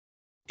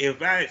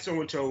if I had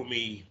someone told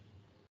me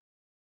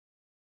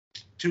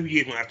 2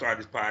 years when I started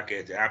this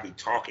podcast that I'd be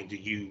talking to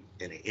you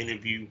in an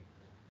interview,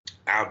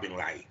 I've been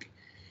like,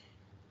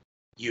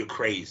 you're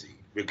crazy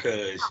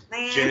because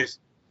Man. just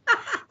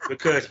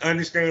because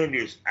understand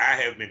this, I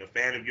have been a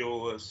fan of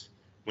yours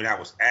when I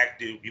was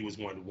active. You was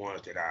one of the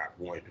ones that I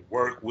wanted to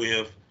work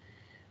with.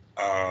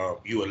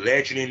 You're a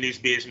legend in this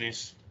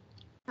business,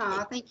 a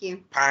Oh, thank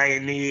you.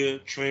 pioneer,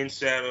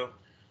 trendsetter,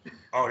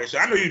 all that. So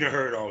I know you done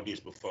heard all this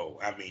before.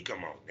 I mean,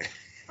 come on.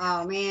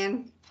 Oh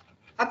man.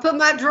 I put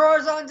my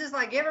drawers on just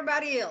like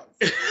everybody else.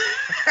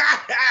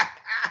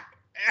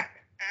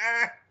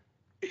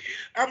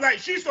 I'm like,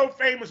 she's so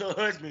famous. Her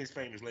husband is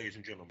famous, ladies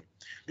and gentlemen.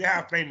 They're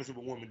how famous of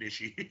a woman that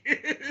she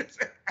is.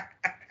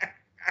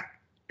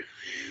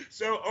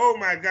 So, oh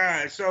my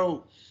God.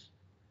 So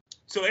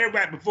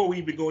everybody, before we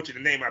even go into the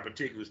name of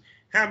particulars,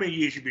 how many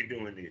years you been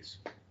doing this?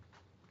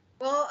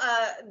 Well,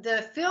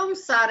 the film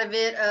side of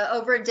it,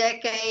 over a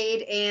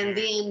decade, and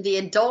then the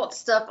adult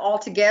stuff all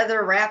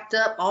together, wrapped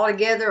up all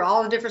together,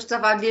 all the different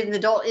stuff I did in the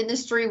adult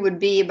industry would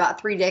be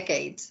about 3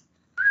 decades.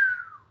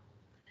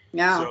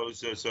 Yeah.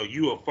 So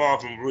you are far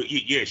from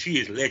yeah. She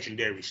is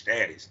legendary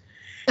status.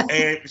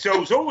 And so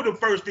what was the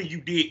first thing you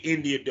did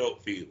in the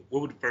adult field?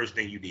 What was the first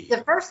thing you did?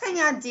 The first thing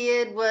I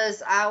did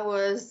was I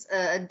was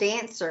a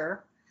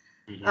dancer.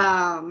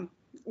 Mhm.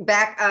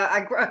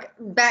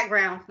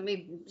 Background. Let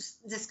me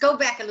just go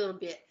back a little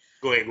bit.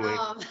 Go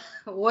ahead.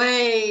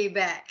 Way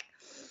back.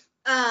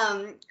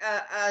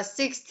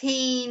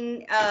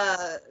 16.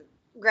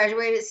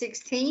 Graduated at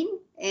 16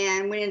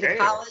 and went into Damn.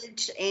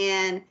 college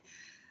and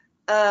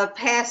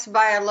passed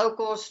by a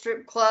local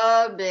strip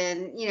club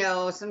and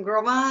some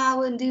girl, I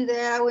wouldn't do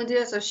that. I wouldn't do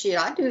that. So shit,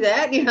 I'd do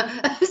that.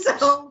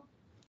 So.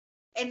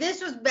 And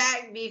this was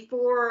back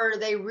before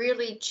they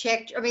really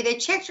checked. I mean, they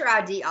checked your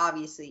ID,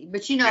 obviously,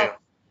 but Yeah.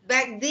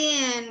 back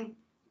then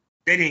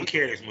They didn't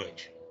care as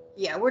much.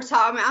 yeah, we're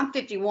talking. I mean, I'm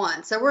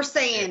 51, so we're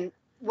saying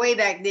way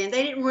back then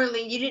they didn't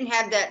really. You didn't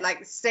have that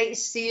like state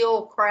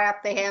seal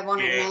crap they have on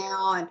it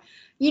now, and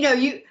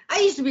I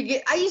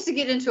used to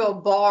get into a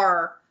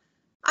bar.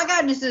 I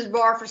got into this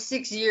bar for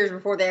 6 years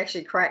before they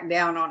actually cracked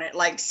down on it.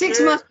 Like 6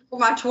 months before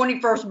my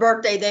 21st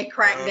birthday, they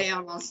cracked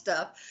down on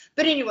stuff.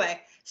 But anyway,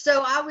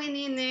 so I went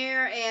in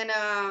there and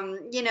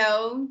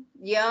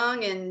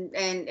young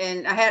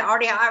and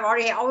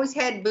I always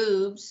had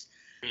boobs.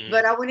 Mhm.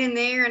 But I went in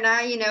there and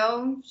I,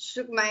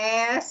 shook my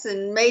ass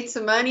and made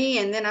some money.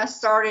 And then I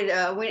started,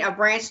 I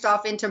branched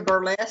off into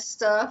burlesque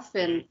stuff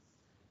and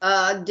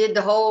did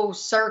the whole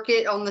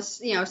circuit on the,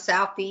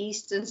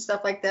 Southeast and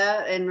stuff like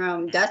that.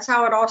 And that's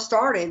how it all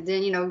started.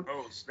 Then,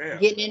 Oh, snap.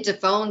 getting into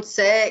phone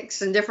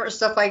sex and different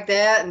stuff like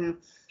that. And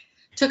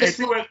took a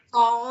small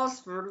pause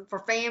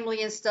for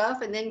family and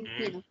stuff. And then,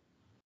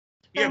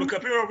 Yeah, because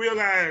people don't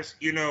realize,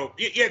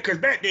 because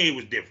back then it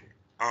was different.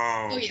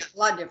 Oh, yeah, a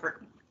lot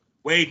different.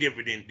 Way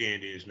different than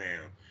it is now.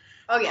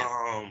 Oh,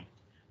 yeah.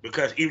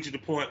 Because even to the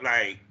point,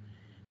 like,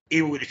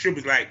 even with the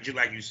strippers, like, just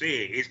like you said,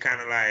 it's kind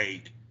of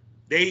like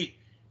they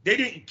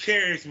didn't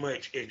care as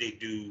much as they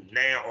do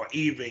now or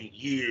even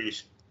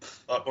years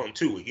up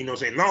onto it. You know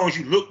what I'm saying? As long as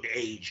you look the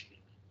age.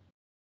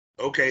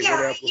 Okay, yeah,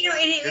 whatever.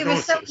 It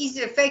was so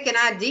easy to fake an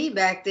ID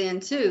back then,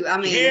 too. I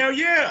mean. Hell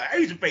yeah. I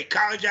used to fake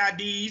college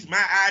IDs,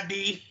 my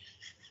ID.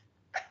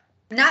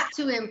 Not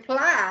to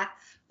imply,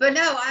 but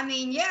no, I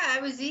mean, yeah,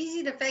 it was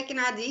easy to fake an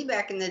ID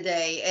back in the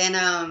day, and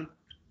I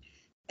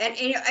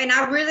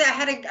really,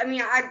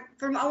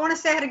 I want to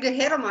say I had a good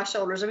head on my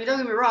shoulders. I mean, don't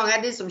get me wrong, I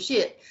did some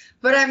shit,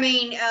 but I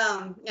mean,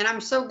 and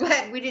I'm so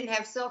glad we didn't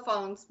have cell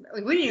phones.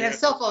 We didn't even have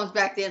cell phones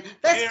back then.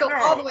 Let's go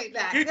all the way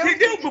back. This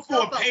was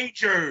before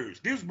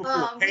pagers. This was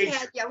before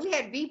pagers. We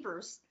had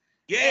beepers.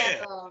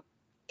 Yeah.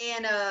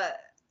 And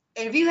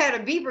if you had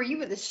a beeper, you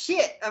were the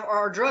shit,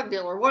 or a drug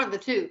dealer, one of the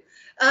two.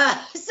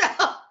 So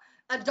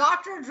a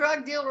doctor,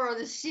 drug dealer, or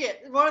the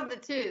shit, one of the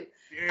two.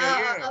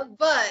 Yeah.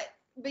 But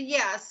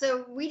yeah,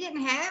 so we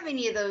didn't have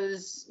any of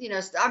those,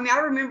 I mean, I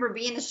remember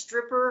being a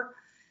stripper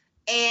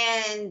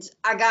and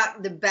I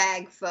got the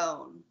bag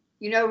phone.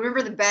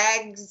 Remember the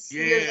bags?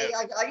 Yeah.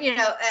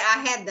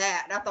 I had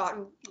that. I thought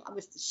I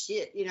was the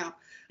shit,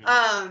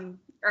 I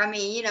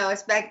mean,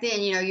 it's back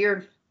then,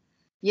 you're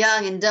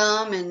young and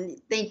dumb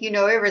and think you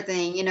know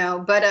everything,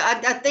 but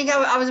I think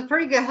I was a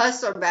pretty good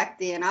hustler back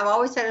then. I've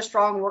always had a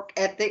strong work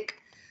ethic.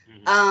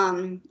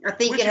 I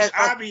think which it has is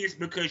obvious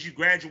because you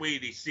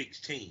graduated at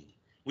 16,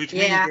 which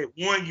means that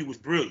one, you was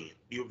brilliant.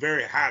 You were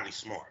very highly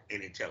smart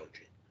and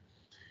intelligent,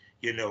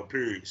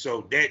 period.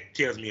 So that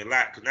tells me a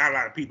lot because not a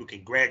lot of people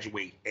can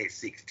graduate at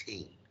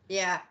 16.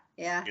 Yeah.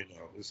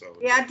 So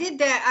yeah, I did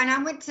that, and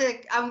I went to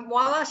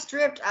while I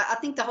stripped. I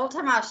think the whole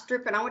time I was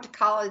stripping, I went to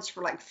college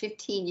for like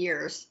 15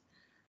 years.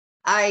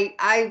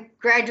 I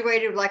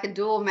graduated with like a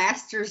dual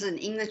master's in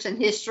English and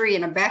history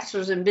and a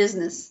bachelor's in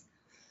business.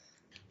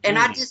 And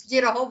I just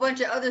did a whole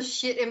bunch of other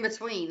shit in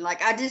between.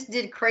 Like I just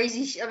did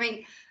crazy shit. I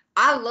mean,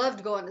 I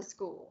loved going to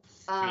school.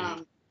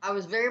 I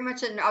was very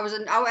much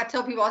I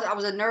tell people I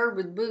was a nerd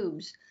with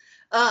boobs.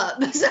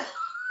 So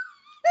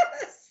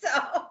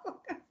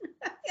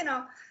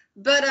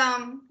but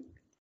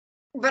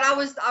but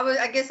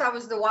I guess I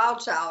was the wild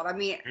child. I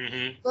mean,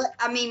 Mm-hmm. but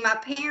I mean, my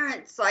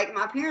parents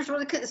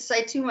really couldn't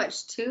say too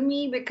much to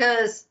me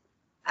because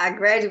I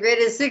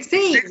graduated at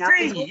 16.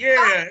 16,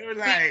 yeah. It was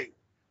like,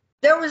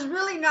 there was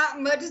really not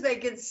much they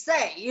could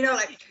say. You know,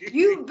 like,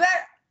 you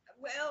bet.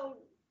 Well,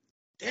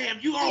 damn,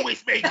 you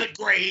always made good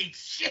grades.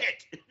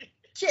 Shit.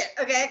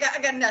 Okay,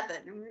 I got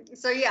nothing.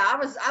 So yeah, I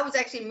was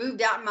actually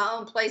moved out in my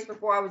own place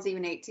before I was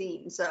even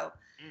 18. So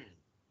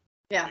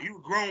yeah. So you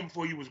were grown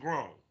before you was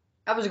grown.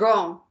 I was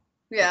grown.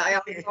 Yeah,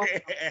 I was grown.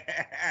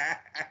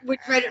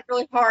 Which made it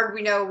really hard,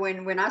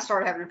 when I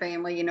started having a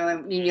family, and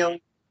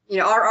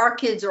our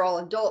kids are all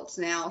adults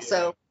now,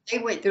 so they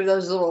went through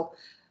those little,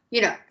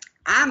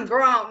 I'm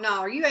grown.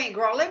 No, you ain't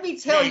grown. Let me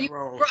tell you,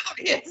 grown.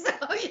 So,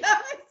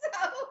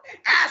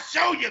 I'll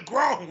show you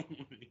grown.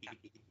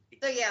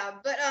 So yeah,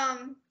 but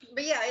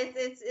yeah,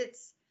 it's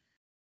it's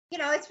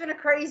been a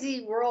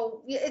crazy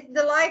world.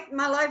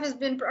 My life has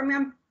been. I mean,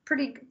 I'm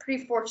pretty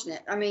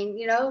fortunate. I mean,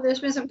 there's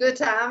been some good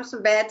times,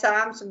 some bad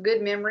times, some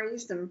good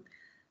memories, some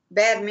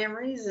bad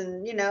memories,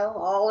 and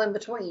all in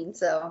between.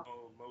 So.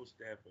 Oh, most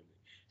definitely.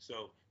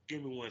 So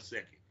give me 1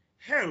 second.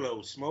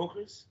 Hello,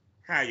 smokers.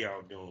 How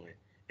y'all doing?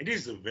 And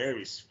this is a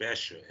very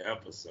special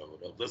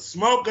episode of the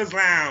Smokers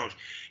Lounge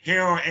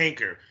here on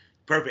Anchor.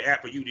 Perfect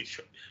app for you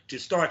to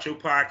start your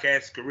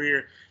podcast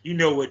career. You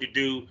know what to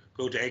do.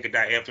 Go to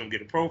anchor.fm,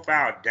 get a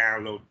profile,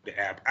 download the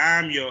app.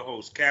 I'm your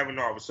host,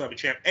 Kavanaugh, the Southern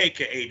Champ,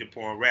 a.k.a. the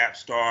Porn Rap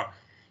Star.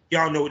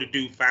 Y'all know what to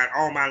do. Find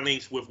all my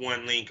links with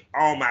one link,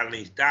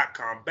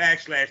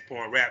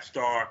 allmylinks.com/Porn Rap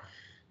Star.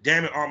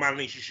 Damn it, all my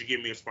links, you should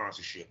give me a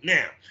sponsorship.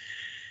 Now,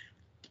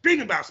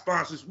 speaking about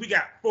sponsors, we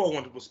got 4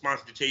 wonderful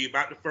sponsors to tell you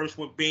about. The first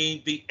one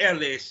being the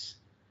Facebook,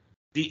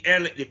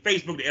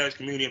 the LS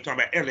community. I'm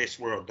talking about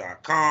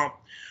lsworld.com.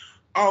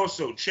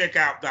 Also, check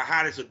out the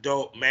hottest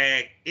adult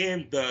mag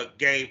in the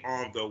game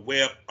on the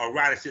web,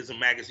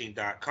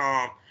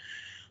 eroticismmagazine.com.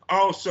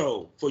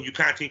 Also, for you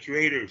content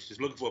creators just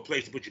looking for a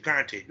place to put your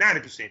content,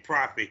 90%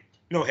 profit,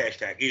 no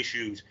hashtag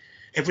issues.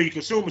 And for you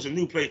consumers, a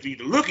new place for you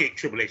to look at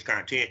Triple X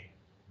content,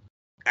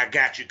 I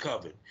got you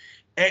covered.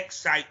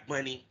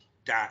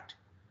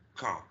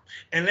 XSiteMoney.com.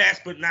 And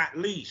last but not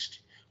least,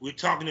 we're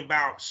talking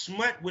about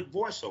Smut with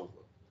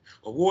Voiceover.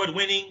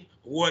 Award-winning,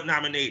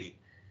 award-nominated.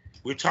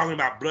 We're talking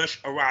about Blush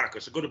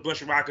Erotica. So go to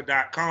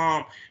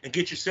blusherotica.com and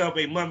get yourself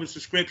a monthly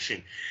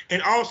subscription.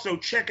 And also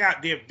check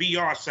out their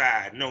VR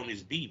side known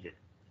as Beaver.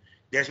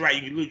 That's right.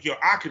 You can look at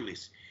your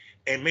Oculus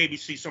and maybe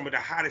see some of the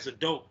hottest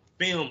adult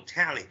film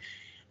talent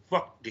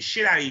fuck the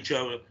shit out of each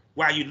other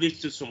while you listen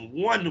to some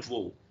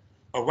wonderful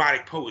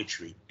erotic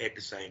poetry at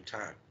the same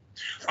time.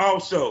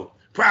 Also,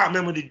 proud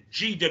member of the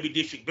GW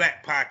District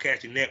Black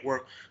Podcasting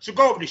Network. So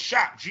go over to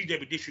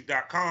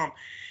shopgwdistrict.com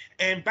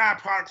and buy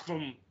products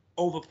from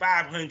over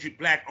 500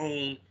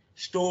 Black-owned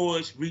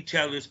stores,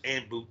 retailers,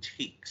 and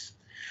boutiques.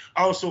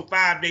 Also,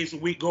 5 days a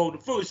week, go to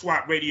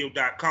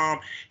fullyswapradio.com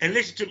and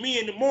listen to me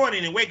in the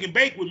morning and wake and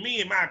bake with me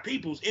and my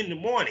peoples in the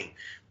morning.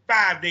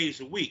 5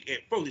 days a week at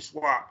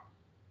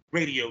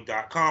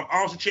fullyswapradio.com.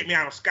 Also, check me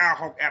out on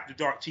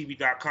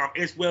skyhawkafterdarktv.com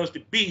as well as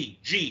the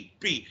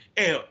BGBLLC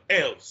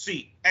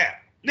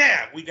app.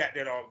 Now, we got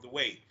that all the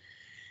way.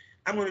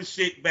 I'm going to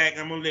sit back.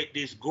 I'm going to let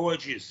this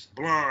gorgeous,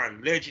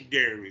 blonde,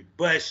 legendary,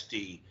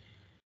 busty,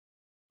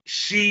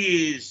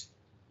 she is,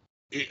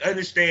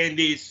 understand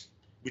this,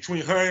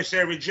 between her and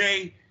Sarah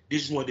J,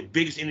 this is one of the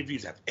biggest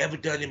interviews I've ever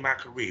done in my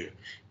career.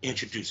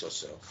 Introduce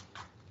herself.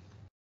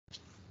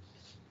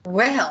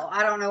 Well,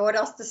 I don't know what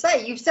else to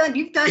say. You've done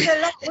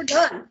that. We're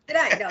done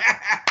today. No.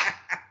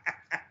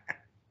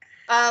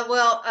 I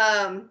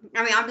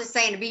mean, I'm just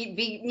saying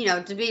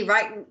to be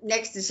right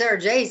next to Sarah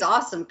J is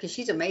awesome because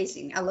she's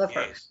amazing. I love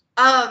her.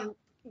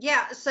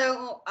 Yeah,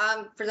 so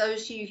for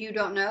those of you who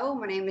don't know,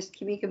 my name is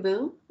Kimika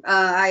Boo.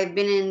 I've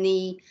been in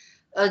the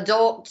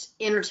adult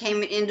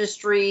entertainment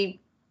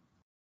industry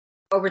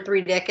over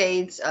 3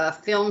 decades,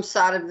 film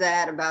side of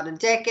that about a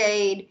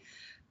decade.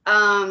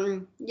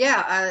 I've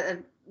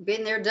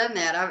been there, done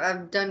that.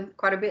 I've done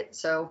quite a bit,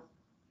 so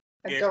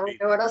I don't really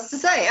know what else to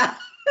say.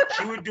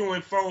 She was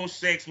doing phone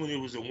sex when it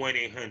was a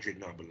 1-800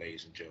 number,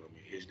 ladies and gentlemen.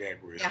 Is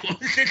that real? Yeah.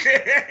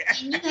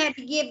 And you had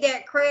to give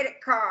that credit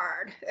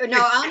card.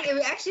 No, it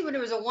was actually when it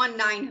was a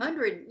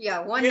 1-900.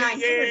 Yeah, 1-900.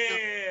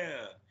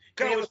 Yeah.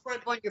 It was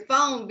on your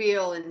phone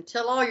bill and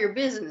tell all your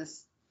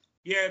business.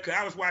 Yeah, because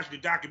I was watching the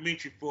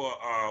documentary for,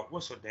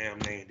 what's her damn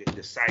name?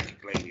 The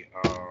psychic lady.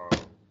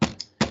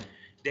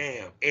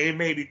 Damn. And it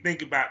made me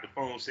think about the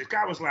phone sex.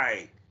 I was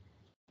like,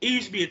 it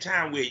used to be a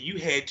time where you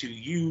had to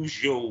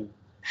use your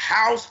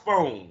house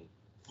phone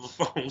for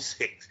phone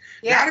sex.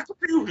 Yeah. Not a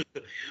computer.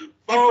 And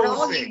for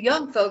all you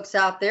young folks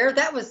out there,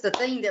 that was the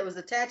thing that was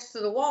attached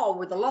to the wall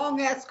with a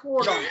long ass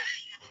cord on it.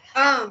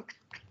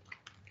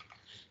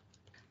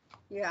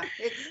 Yeah.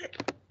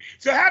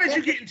 So how did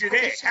you get into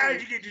that? How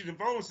did you get to the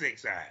phone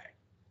sex side?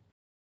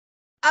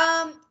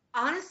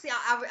 Honestly,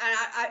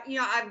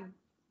 I've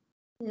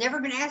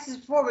never been asked this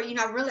before, but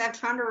I'm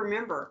trying to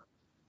remember.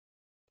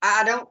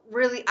 I don't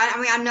really. I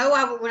mean, I know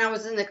when I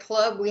was in the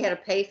club, we had a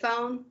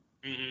payphone.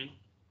 Mm-hmm.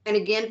 And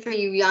again, for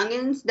you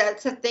youngins,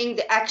 that's a thing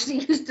that actually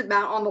used to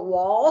mount on the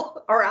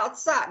wall or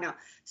outside. No,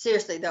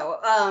 seriously though.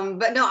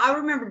 But no, I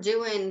remember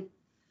doing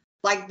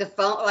like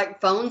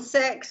phone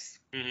sex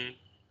Mm-hmm.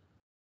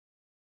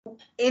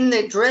 in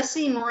the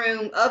dressing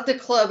room of the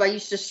club I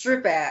used to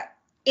strip at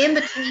in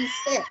between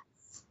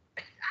sets.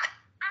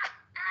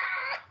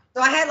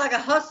 So I had like a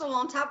hustle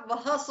on top of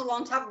a hustle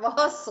on top of a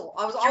hustle.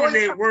 I was always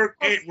at work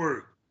at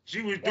work.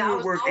 She was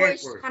doing work at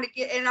work. Trying to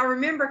get, and I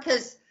remember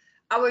because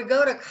I would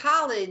go to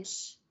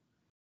college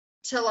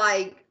to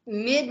like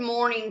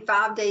mid-morning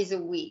 5 days a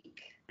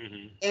week.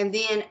 Mm-hmm. And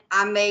then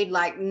I made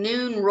like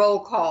noon roll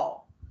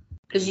call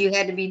because you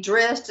had to be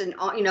dressed and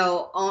on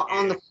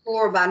the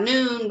floor by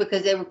noon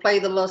because they would play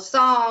the little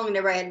song and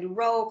everybody had to do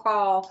roll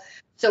call.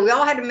 So we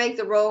all had to make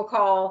the roll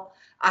call.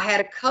 I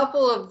had a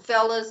couple of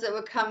fellas that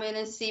would come in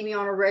and see me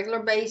on a regular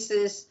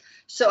basis.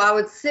 So I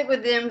would sit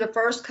with them the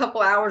first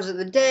couple hours of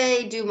the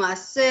day, do my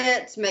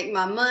sets, make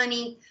my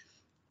money.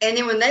 And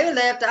then when they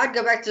left, I'd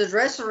go back to the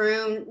dressing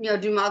room,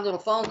 do my little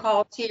phone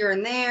calls here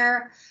and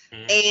there.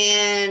 Mm-hmm.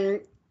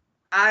 And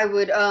I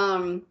would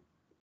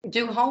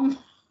do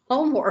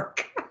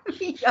homework.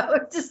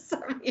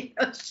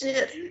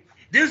 Shit.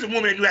 There's a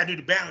woman that knew how to do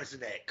the balancing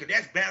that, because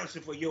that's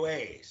balancing for your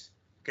ass.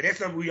 Because that's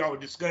something we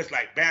always discuss,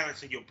 like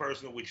balancing your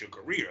personal with your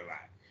career a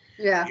lot.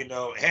 Yeah.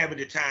 Having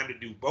the time to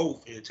do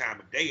both in the time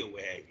of day or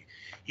what have you.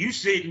 You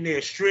sitting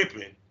there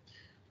stripping,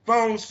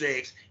 phone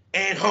sex,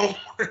 and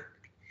homework.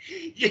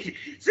 See,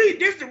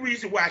 this is the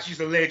reason why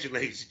she's a legend,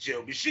 ladies and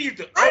gentlemen. She's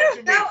the ultimate. I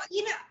don't know.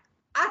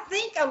 I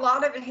think a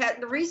lot of it had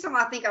the reason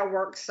why I think I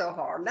worked so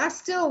hard, and I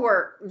still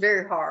work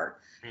very hard.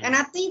 Mm-hmm. And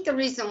I think the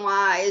reason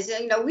why is,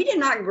 we did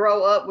not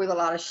grow up with a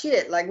lot of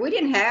shit. Like, we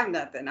didn't have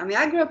nothing. I mean,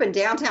 I grew up in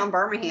downtown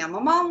Birmingham.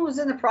 My mom was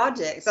in the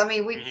projects. I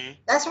mean, mm-hmm.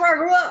 That's where I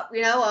grew up,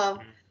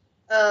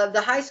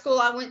 The high school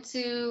I went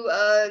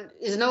to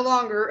is no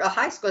longer a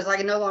high school. It's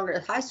like no longer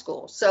a high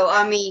school. So,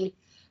 I mean,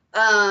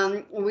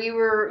 we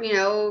were,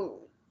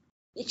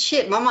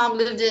 shit, my mom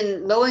lived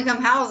in low-income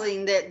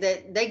housing that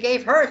they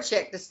gave her a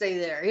check to stay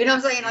there. You know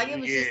what I'm saying? Like,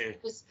 it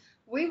was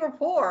we were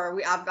poor.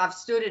 I've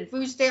stood in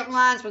food stamp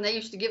lines when they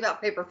used to give out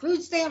paper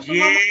food stamps. For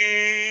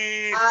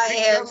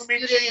I have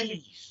stood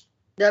in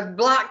the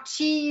block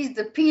cheese,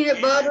 the peanut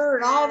butter,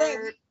 and all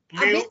that.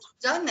 I've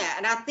done that,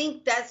 and I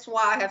think that's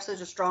why I have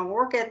such a strong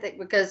work ethic,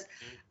 because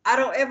I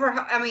don't ever.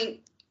 I mean,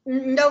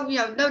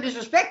 no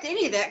disrespect to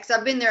any of that, because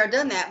I've been there, I've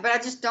done that, but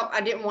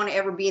I didn't want to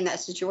ever be in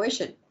that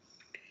situation.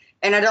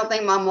 And I don't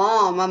think my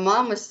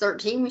mom was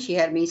 13 when she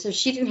had me, so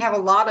she didn't have a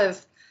lot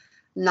of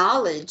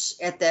knowledge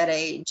at that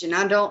age.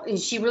 And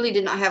she really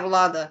did not have a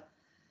lot of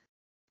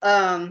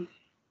the,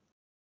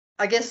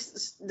 I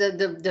guess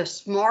the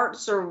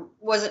smarts, or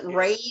wasn't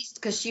raised,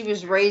 because she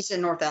was raised in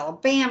North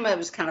Alabama. It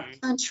was kind of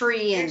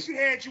country. And she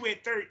had you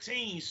at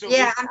 13, so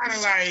yeah, it's kind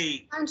of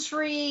like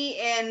country,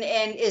 and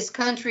is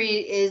country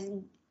is.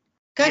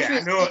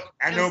 Yeah,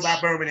 I know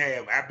about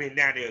Birmingham. I've been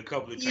down there a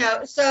couple of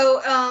times.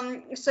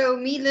 So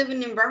me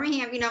living in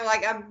Birmingham,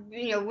 like I,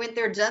 went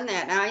there, done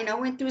that. And I,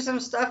 went through some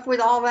stuff with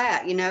all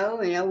that. We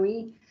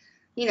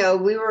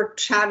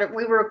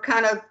were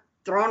kind of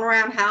thrown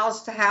around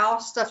house to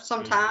house stuff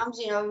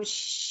sometimes. Mm-hmm.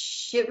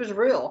 Shit was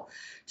real.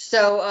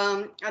 So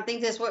I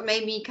think that's what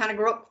made me kind of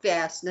grow up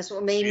fast. And that's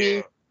what made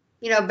me,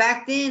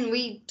 back then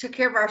we took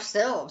care of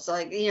ourselves.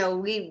 Like,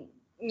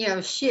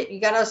 shit. You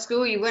got out of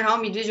school, you went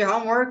home, you did your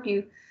homework,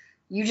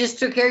 you just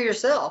took care of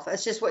yourself.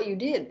 That's just what you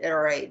did at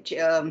our age.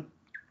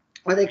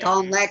 What they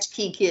call them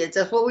latchkey kids.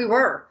 That's what we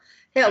were.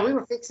 Hell, we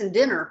were fixing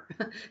dinner.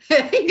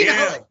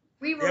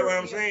 We were. That's what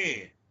I'm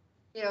saying.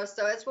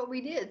 So that's what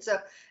we did. So,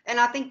 and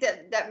I think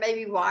that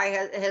maybe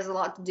why has a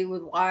lot to do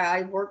with why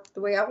I work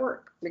the way I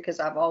work, because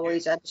I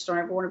just don't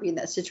ever want to be in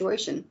that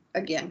situation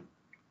again.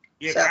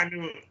 Yeah, so. I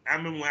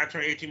remember when I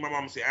turned 18, my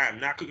mama said, "I'm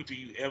not cooking for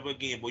you ever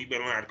again, boy. You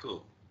better learn how to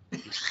cook."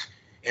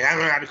 And I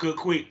learned how to cook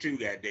quick too,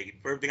 that day.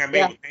 First thing I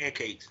made was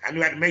pancakes. I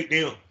knew how to make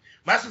them.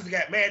 My sister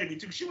got mad at me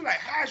too. She was like,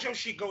 "How's your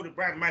shit go to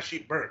brown? My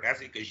shit burnt." I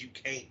said, "Cause you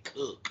can't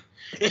cook.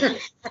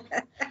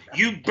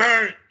 You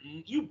burnt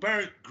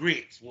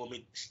grits,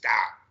 woman. Stop."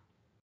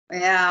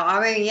 Yeah, I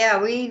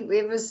mean,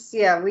 we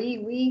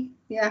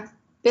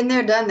been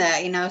there, done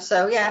that,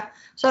 So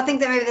so I think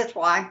that maybe that's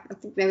why. I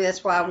think maybe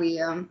that's why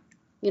we, I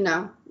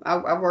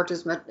worked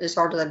as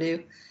hard as I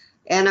do,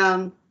 and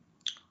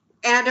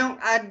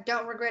I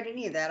don't regret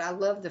any of that. I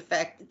love the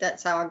fact that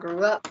that's how I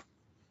grew up.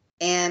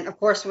 And of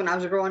course, when I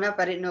was growing up,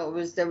 I didn't know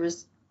there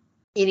was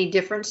any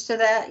difference to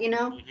that,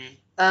 Mm-hmm.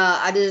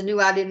 I just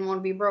knew I didn't want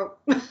to be broke.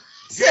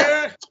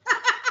 Yeah.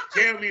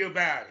 Tell me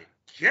about it.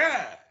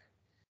 Yeah.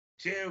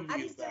 Tell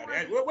me about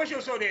it. What's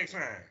your zodiac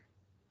sign?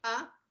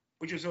 Huh?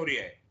 What's your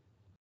zodiac?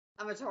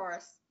 I'm a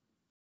Taurus.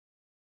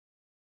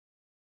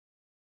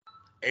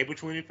 April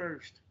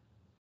 21st.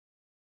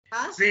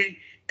 Huh? See,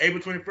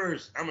 April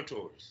 21st, I'm a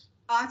Taurus.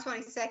 Oh, I'm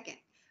 22nd.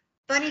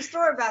 Funny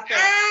story about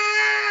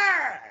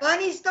that.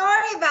 Funny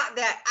story about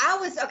that. I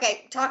was,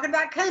 talking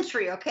about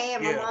country,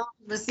 and my mom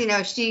was,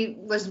 she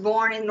was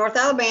born in North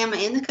Alabama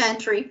in the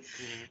country,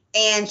 mm-hmm.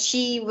 and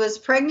she was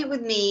pregnant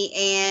with me,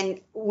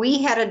 and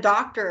we had a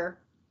doctor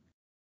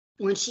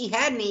when she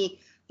had me,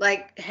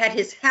 like had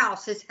his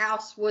house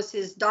was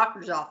his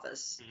doctor's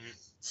office. Mhm.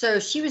 So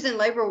she was in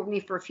labor with me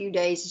for a few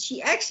days.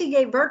 She actually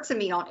gave birth to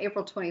me on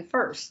April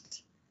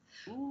 21st.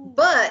 Ooh.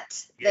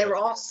 But they Yeah. were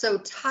all so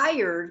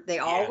tired, they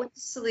all Yeah. went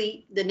to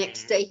sleep. The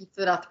next Mhm. day, he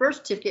filled out the birth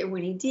certificate, and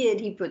when he did,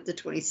 he put the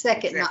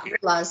 22nd, not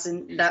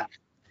realizing that.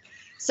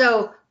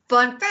 So,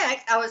 fun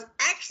fact, I was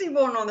actually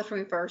born on the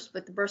 21st,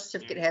 but the birth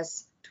certificate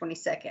has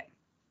 22nd.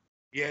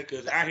 Yeah,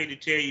 because I hate to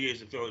tell you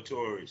this, fellow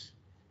Taurus,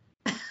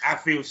 I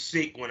feel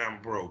sick when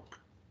I'm broke.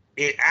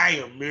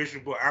 I am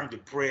miserable. I'm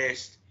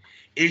depressed.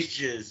 It's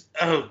just,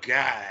 oh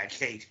God, I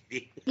can't.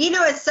 You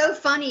know, it's so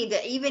funny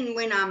that even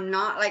when I'm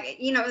not, like,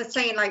 you know, it's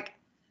saying, like,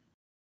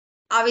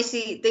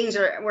 obviously things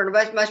we're in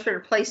a much better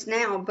place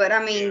now, but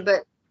I mean, Yeah.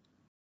 but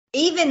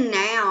even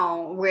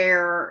now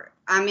where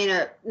I'm in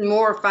a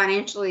more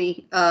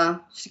financially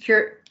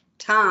secure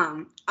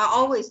time, I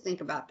always think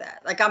about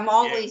that. Like, I'm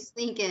always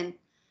thinking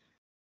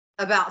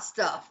about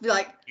stuff,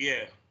 like,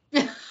 Yeah.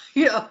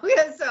 you know,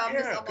 yeah, so I'm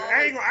Yeah, I'm 'cause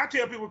always, I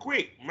tell people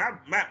quick.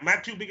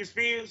 My two biggest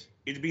fears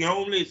is to be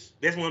homeless.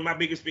 That's one of my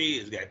biggest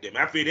fears. Goddamn,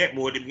 I fear that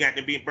more than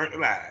goddamn being burnt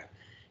alive.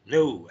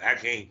 No, I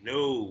can't.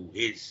 No,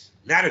 it's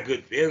not a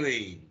good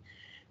feeling.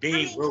 I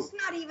Being mean, broke.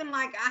 it's not even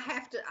like I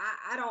have to,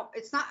 I don't,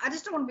 it's not, I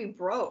just don't want to be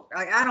broke.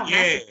 Like, I don't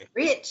have Yeah, to be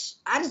rich.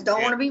 I just don't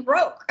yeah, want to be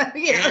broke. You know,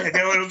 yeah. That's what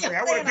I'm you know saying. I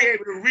what want I'm to be saying?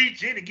 able to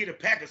reach in and get a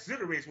pack of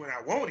cigarettes when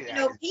I want it. You Out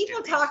know, of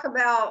people this bitch. talk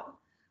about,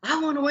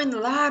 I want to win the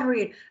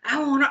lottery.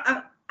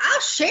 I'll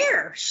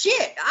share.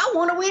 Shit, I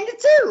want to win it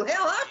too.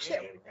 Hell, I'll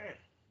share. Yeah,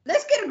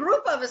 Let's get a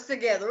group of us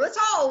together. Let's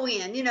all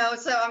win. You know,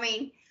 so I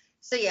mean,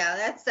 so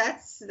yeah,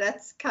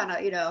 that's kind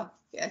of, you know,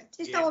 yeah,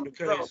 just yeah. don't want to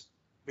be broke.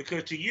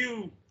 Because to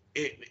you,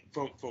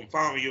 from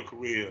following your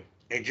career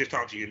and just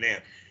talking to you now,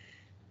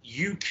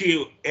 you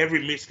kill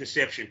every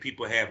misconception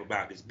people have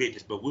about this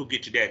business, but we'll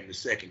get to that in a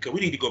second because we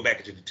need to go back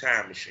into the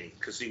time machine.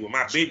 Because see, with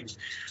my business,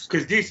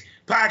 because this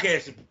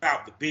podcast is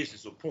about the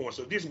business of porn,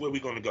 so this is where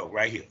we're going to go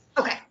right here.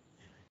 Okay.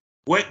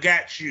 What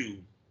got you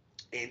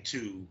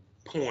into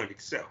porn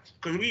itself?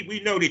 Because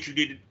we know that you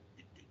did,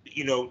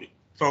 you know, the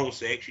phone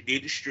sex, you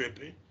did the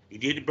stripping, you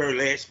did the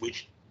burlesque,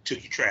 which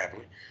took you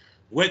traveling.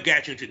 What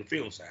got you into the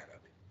film side of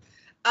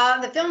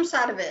it? The film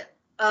side of it,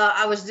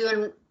 I was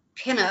doing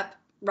pinup,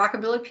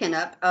 rockabilly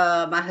pinup.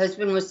 My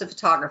husband was the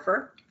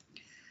photographer.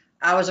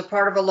 I was a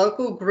part of a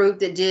local group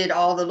that did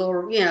all the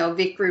little, you know,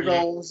 victory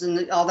rolls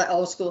and all that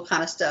old school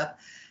kind of stuff.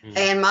 Mhm.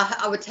 And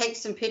I would take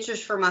some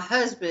pictures for my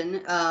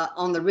husband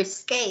on the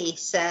risque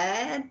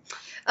side.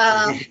 So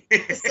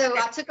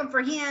I took them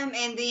for him,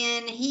 and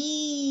then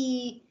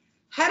he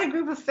had a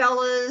group of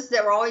fellas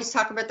that were always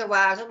talking about their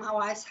wives. Oh, my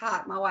wife's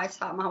hot. My wife's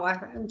hot. My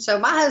wife. And so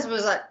my husband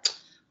was like,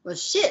 well,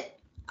 shit,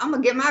 I'm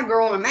going to get my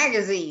girl in a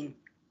magazine.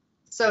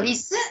 So he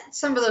sent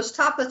some of those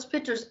topless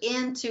pictures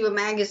into a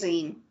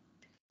magazine,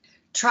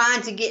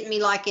 trying to get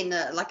me like in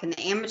the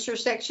amateur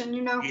section,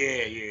 you know?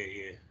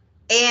 Yeah.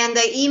 And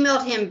they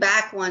emailed him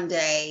back one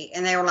day,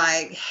 and they were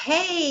like,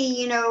 hey,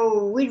 you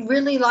know, we'd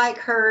really like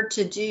her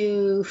to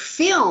do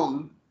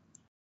film.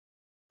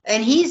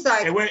 And he's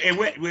like, And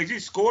what was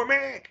it Score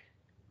Mag?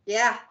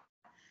 yeah.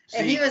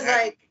 And See, he was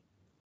like,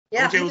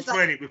 yeah. I'll tell you He what's was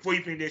like, funny. Before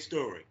you finish that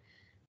story,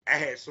 I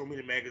had so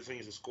many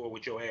magazines to score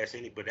with your ass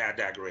in it, but I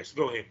digress.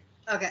 Go ahead.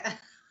 okay.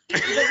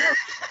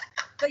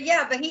 But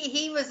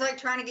he was like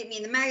trying to get me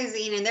in the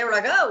magazine, and they were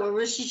like, oh, well,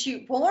 will she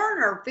shoot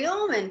porn or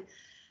film? And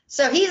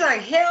so he's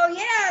like, hell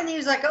yeah. And he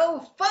was like,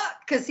 oh,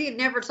 fuck, because he had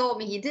never told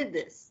me he did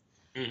this.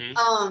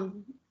 Mm-hmm.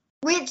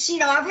 Which, you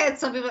know, I've had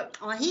some people,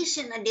 oh, he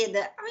shouldn't have did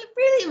that. I mean,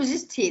 really, it was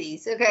just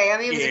titties, okay? I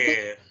mean, it was a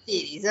picture of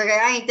titties, okay?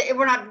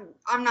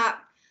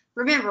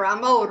 Remember,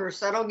 I'm older,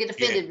 so I don't get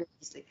offended very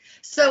easily.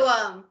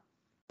 So,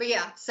 but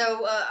yeah,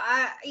 so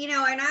I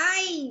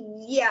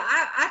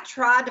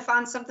tried to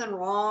find something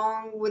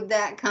wrong with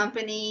that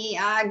company.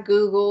 I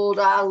Googled,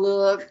 I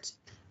looked,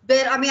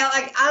 but I mean,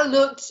 I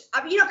looked,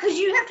 you know, because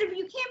you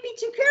can't be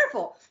too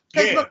careful.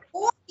 Because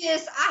before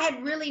this, I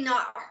had really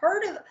not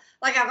heard of,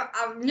 like,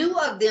 I knew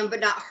of them, but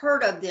not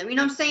heard of them. You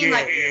know what I'm saying?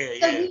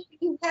 So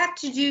you have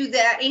to do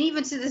that. And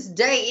even to this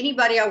day,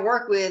 anybody I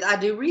work with, I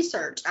do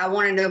research. I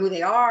want to know who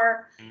they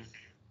are.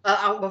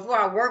 Before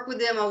I work with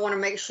them, I want to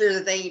make sure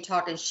that they ain't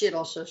talking shit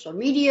on social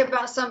media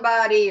about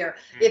somebody, or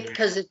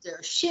because if they're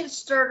a shit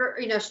starter,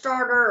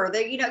 or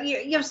they, you know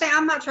what I'm saying?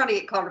 I'm not trying to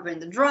get caught up in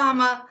the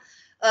drama.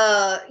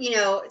 So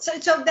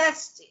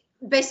that's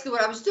basically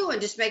what I was doing,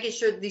 just making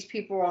sure that these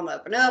people were on the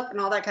up and up and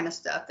all that kind of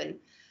stuff. And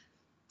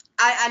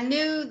I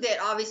knew that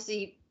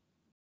obviously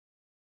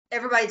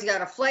everybody's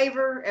got a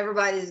flavor,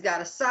 everybody's got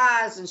a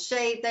size and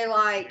shape they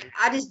like.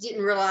 I just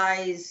didn't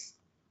realize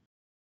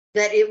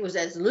that it was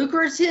as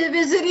lucrative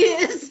as it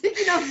is.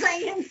 You know what I'm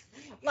saying?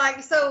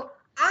 Like, so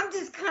I'm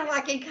just kind of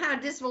like in kind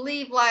of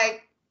disbelief,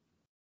 like,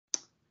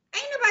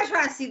 ain't nobody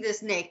trying to see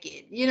this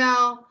naked, you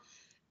know?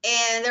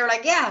 And they're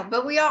like, yeah,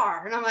 but we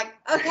are. And I'm like,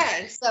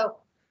 okay. So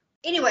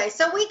anyway,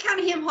 so we kind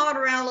of hem-hawed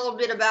around a little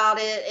bit about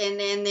it. And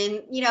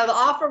then, you know, the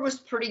offer was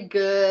pretty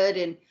good.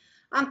 And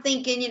I'm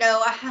thinking,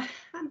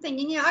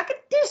 I could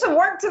do some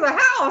work to the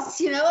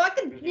house, I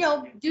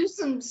could, do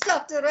some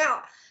stuff to the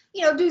house.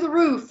 do the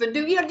roof and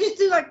just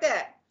do like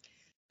that.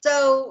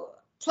 So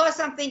plus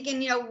I'm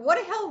thinking, what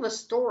a hell of a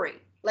story.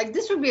 Like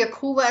this would be a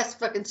cool ass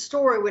fucking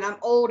story when I'm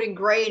old and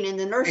gray and in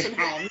the nursing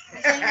home.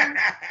 Can't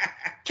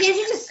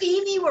you just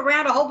see me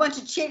around a whole bunch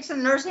of chicks in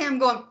the nursing home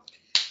going,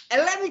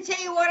 and let me tell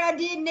you what I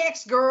did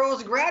next,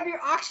 girls. Grab your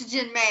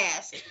oxygen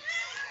mask.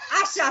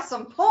 I shot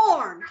some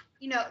porn.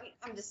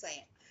 I'm just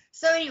saying.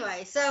 So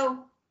anyway,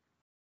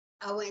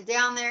 I went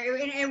down there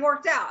and it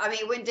worked out. I mean,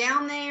 it went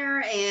down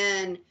there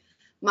and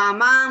my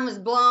mind was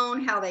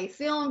blown how they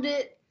filmed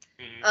it.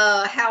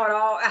 How it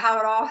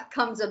all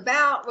comes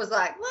about was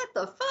like, what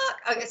the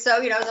fuck? Okay,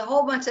 so there's a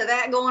whole bunch of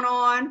that going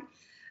on.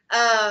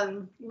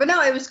 But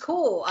no, it was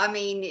cool. I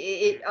mean,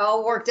 it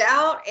all worked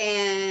out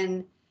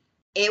and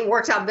it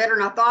worked out better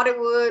than I thought it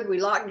would.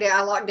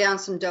 I locked down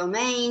some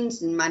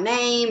domains and my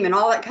name and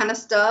all that kind of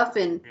stuff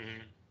and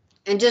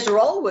just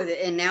roll with it.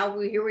 And now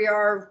here we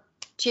are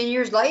 10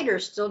 years later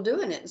still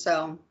doing it.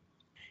 So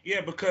yeah,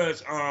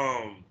 because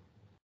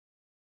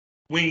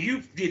when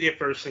you did that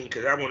first scene,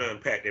 because I want to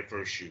unpack that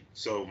first shoot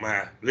so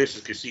my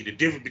listeners can see the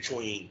difference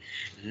between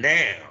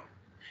now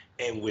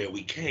and where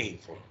we came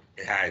from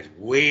and how it's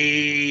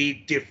way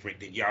different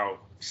than y'all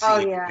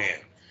see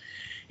it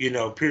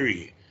now.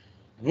 Period.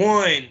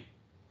 One,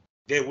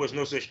 there was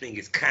no such thing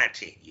as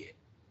content yet.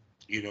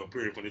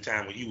 Period, from the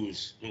time when you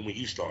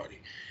started.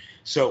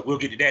 So we'll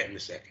get to that in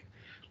a second.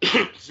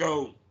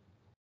 So,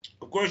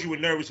 of course, you were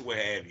nervous or what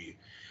have you.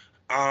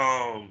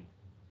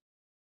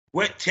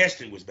 What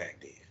testing was back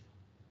then?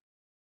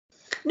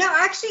 No,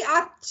 actually,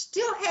 I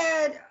still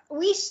had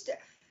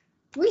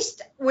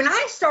when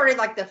I started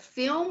like the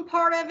film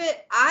part of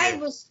it, I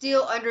was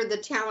still under the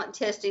talent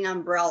testing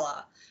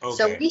umbrella.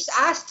 Okay. So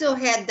I still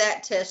had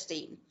that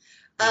testing.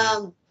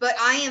 But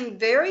I am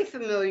very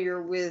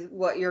familiar with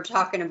what you're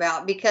talking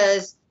about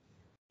because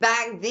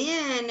back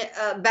then,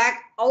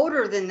 back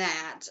older than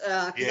that,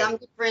 because I'm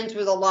good friends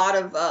with a lot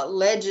of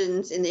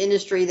legends in the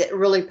industry that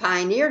really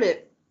pioneered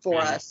it for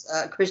us,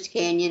 Chris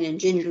Canyon and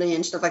Ginger Lynn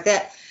and stuff like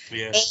that.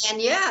 Yeah. And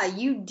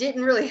you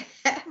didn't really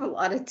have a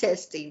lot of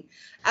testing.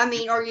 I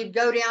mean, or you'd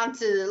go down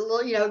to the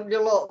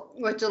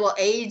little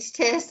AIDS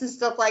test and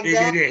stuff like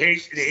that.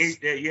 And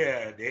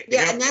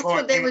that's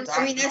what they would.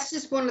 I mean, that's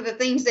just one of the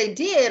things they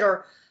did,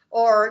 or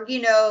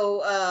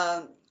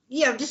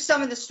just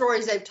some of the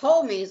stories they've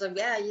told me is like,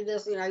 you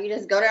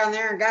just go down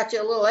there and got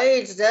you a little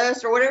AIDS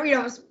test or whatever.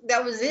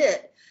 That was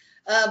it.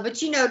 But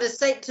to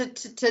say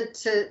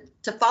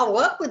to follow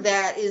up with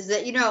that is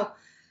that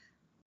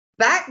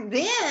back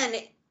then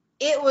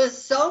it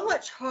was so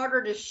much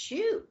harder to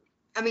shoot.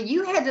 I mean,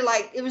 you had to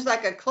it was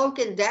like a cloak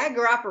and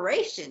dagger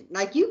operation.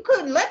 Like you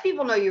couldn't let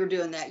people know you were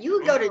doing that. You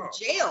would go to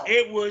jail.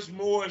 It was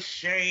more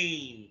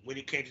shame when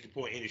it came to the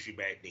porn industry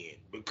back then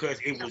because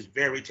it was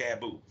very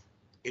taboo.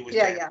 It was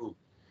taboo.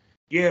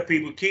 Yeah,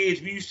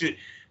 kids,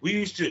 we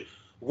used to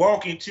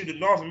walk into the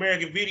North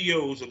American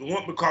videos, or the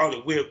one we call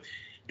it, with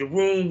the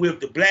room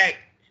with the black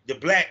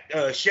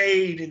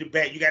shade in the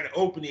back. You got to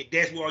open it.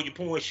 That's where all your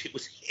porn shit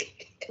was.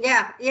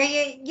 Yeah,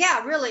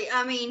 really.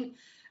 I mean,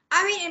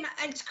 and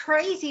it's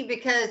crazy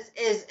because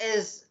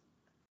as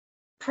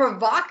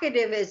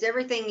provocative as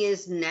everything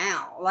is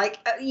now, like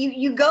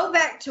you go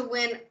back to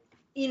when,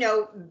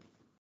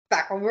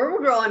 back when we were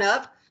growing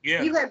up,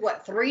 you had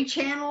 3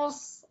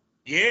 channels?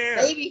 Yeah.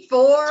 Maybe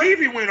 4.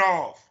 TV went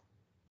off.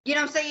 You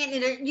know what I'm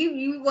saying? And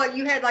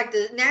you had like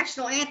the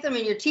national anthem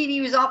and your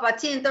TV was off by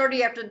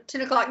 10:30 after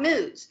 10 o'clock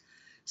news.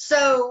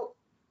 So,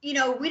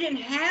 we didn't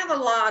have a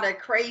lot of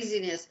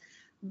craziness,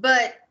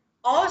 but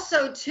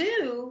also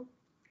too,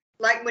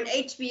 like when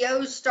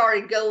HBO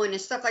started going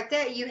and stuff like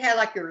that, you had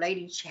like your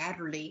Lady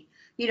Chatterley,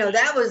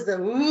 that was the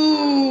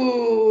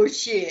ooh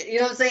shit. You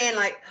know what I'm saying?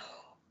 Like,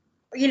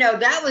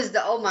 that was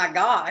the, oh my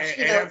gosh.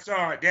 And I'm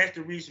sorry, that's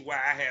the reason why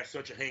I have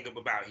such a hang up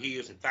about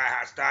heels and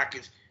thigh-high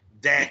stockings.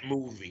 That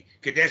movie,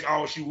 because that's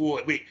all she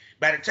wore.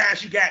 By the time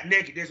she got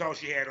naked, that's all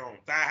she had on: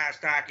 thigh-high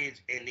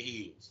stockings and the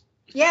heels.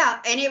 Yeah,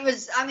 and it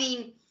was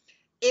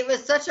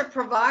such a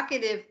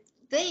provocative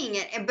thing.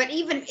 But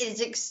even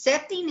as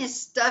accepting as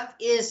stuff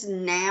is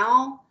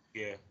now,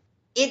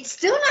 it's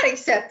still not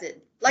accepted.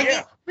 Like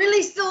it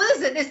really still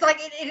isn't. It's like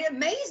it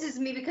amazes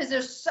me because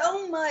there's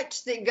so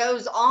much that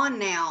goes on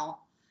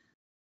now,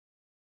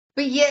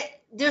 but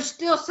yet there's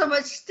still so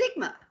much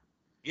stigma.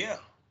 Yeah.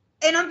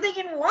 And I'm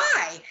thinking,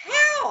 why?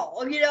 How?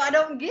 I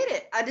don't get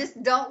it. I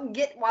just don't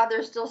get why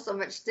there's still so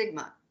much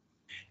stigma.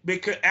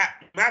 Because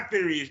my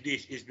theory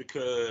is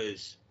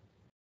because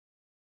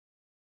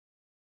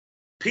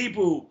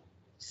people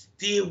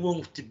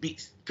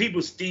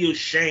still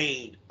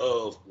shamed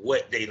of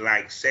what they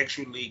like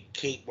sexually,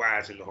 kink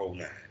wise, and the whole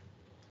 9.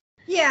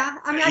 Yeah,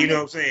 I mean, you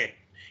know what I'm saying?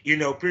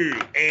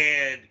 Period.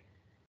 And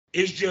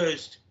it's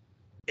just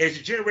as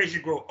the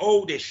generation grow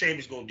old, that shame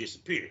is going to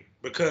disappear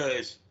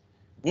because.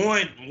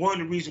 One of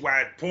the reasons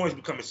why porn is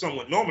becoming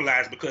somewhat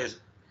normalized because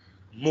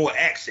more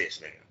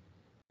access now.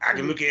 I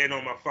can look at it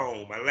on my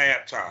phone, my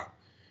laptop,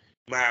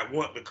 my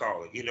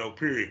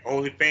period.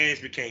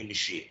 OnlyFans became the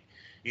shit.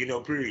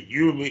 Period.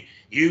 You and me,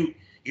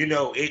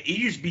 it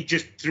used to be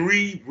just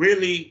 3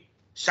 really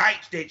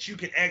sites that you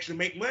can actually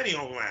make money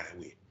online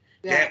with.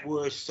 Yeah. That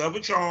was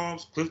Southern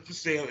Charms, Clips for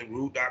Sale, and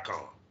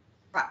Rude.com.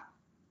 Right.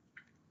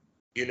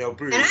 You know,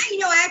 and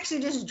I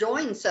actually just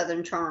joined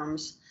Southern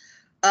Charms.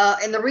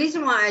 And the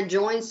reason why I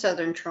joined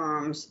Southern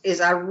Charms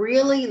is I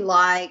wanted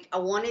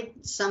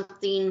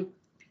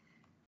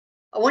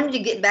to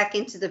get back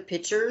into the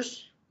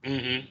pictures.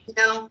 Mm-hmm. You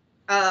know,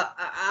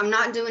 I'm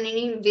not doing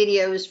any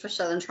videos for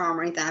Southern Charm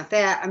or anything like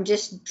that. I'm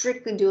just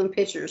strictly doing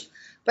pictures.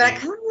 But I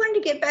kind of wanted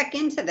to get back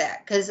into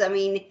that because, I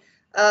mean,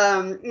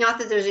 not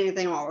that there's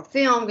anything wrong with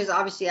film, because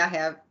obviously I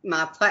have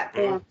my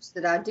platforms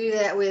that I do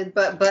that with,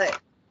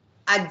 but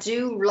I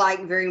do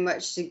like very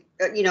much to,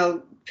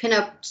 pin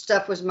up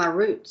stuff with my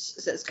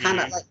roots. So it's kind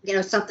of like,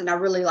 something I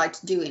really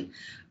liked doing.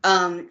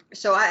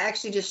 So I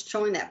actually just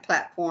joined that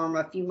platform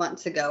a few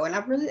months ago, and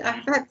I've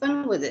had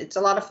fun with it. It's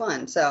a lot of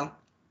fun. So,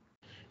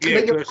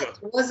 yeah, there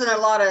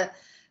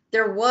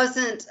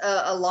wasn't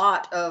a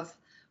lot of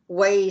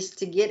ways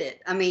to get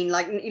it. I mean,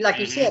 like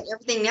you said,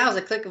 everything now is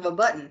a click of a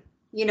button.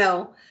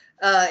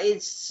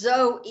 It's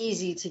so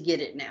easy to get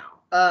it now.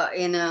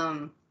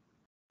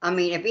 I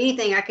mean, if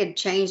anything I could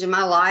change in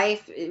my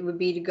life, it would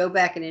be to go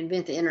back and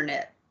invent the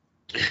internet.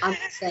 I'm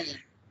just saying.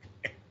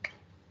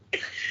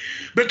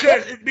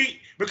 Because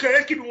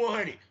let's keep it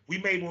 100. We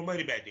made more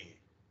money back then.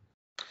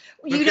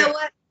 You know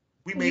what?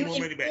 We made more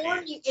money back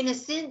then. In a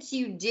sense,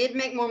 you did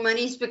make more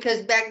money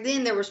because back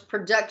then there was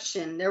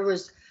production. There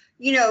was,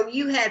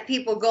 you had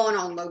people going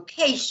on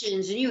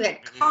locations and you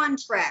had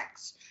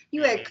contracts.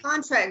 You had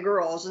contract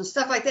girls and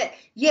stuff like that.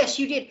 Yes,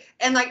 you did.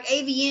 And like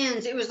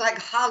AVNs, it was like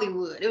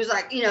Hollywood. It was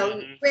like,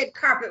 red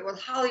carpet with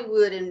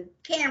Hollywood and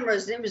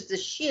cameras. And it was the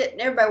shit.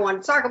 And everybody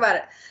wanted to talk about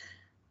it.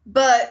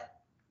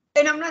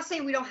 And I'm not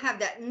saying we don't have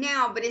that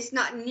now, but it's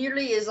not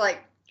nearly as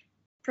like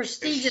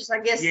prestigious,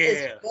 I guess, as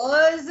it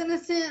was in a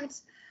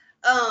sense.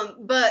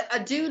 But I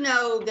do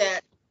know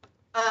that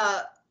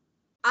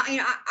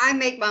I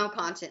make my own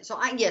content. So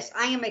I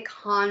am a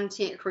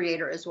content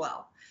creator as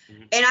well.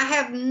 And I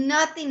have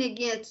nothing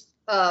against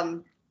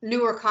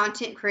newer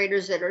content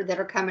creators that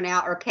are coming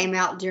out or came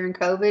out during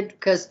COVID,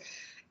 because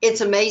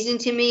it's amazing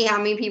to me how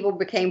many people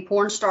became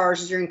porn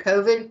stars during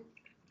COVID.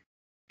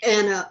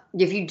 And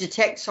if you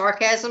detect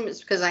sarcasm, it's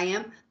because I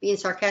am being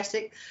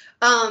sarcastic.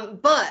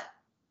 But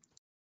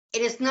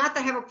it is not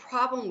that I have a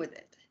problem with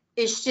it.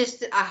 It's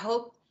just that I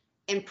hope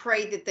and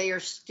pray that they are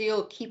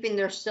still keeping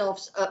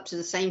themselves up to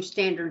the same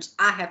standards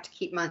I have to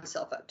keep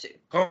myself up to.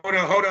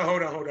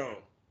 Hold on.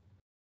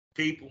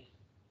 People,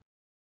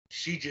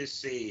 she just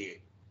said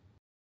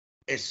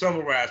and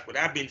summarized what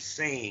I've been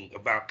saying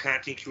about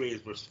content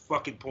creators versus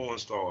fucking porn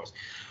stars.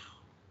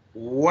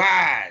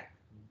 Why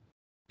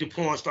do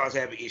porn stars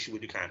have an issue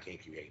with the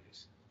content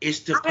creators? It's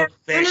the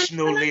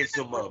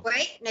professionalism of it.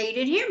 Wait, no, you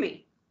didn't hear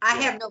me. I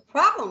have no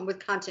problem with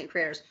content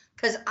creators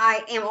because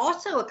I am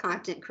also a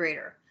content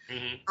creator.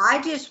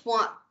 I just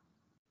want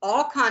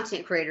all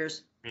content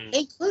creators,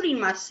 including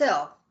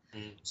myself,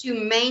 to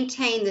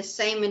maintain the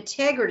same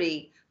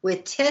integrity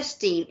with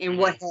testing and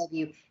what have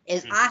you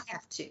as I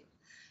have to.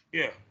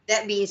 Yeah.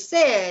 That being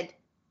said,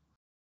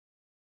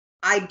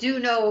 I do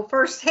know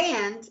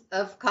firsthand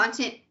of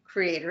content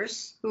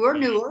creators who are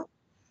newer,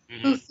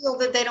 who feel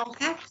that they don't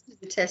have to do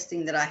the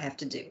testing that I have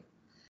to do.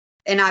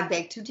 And I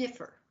beg to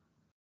differ.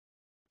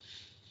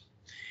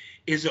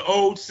 It's an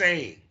old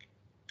saying.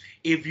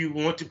 If you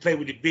want to play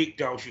with the big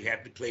dogs, you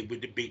have to play with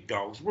the big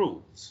dogs'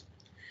 rules.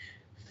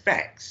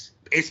 Facts.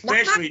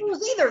 Especially not my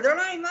rules either. They're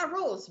not even my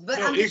rules. But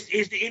no, it's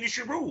the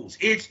industry rules.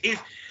 It's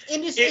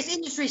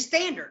industry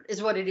standard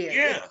is what it is.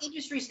 Yeah. It's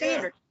industry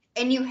standard.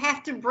 Yeah. And you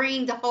have to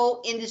bring the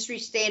whole industry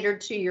standard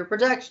to your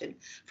production.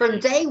 From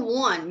day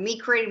one, me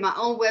creating my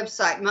own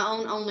website, my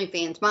own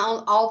OnlyFans, my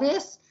own all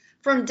this,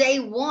 from day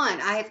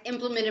one, I have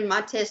implemented my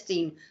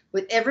testing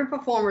with every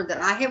performer that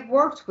I have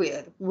worked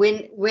with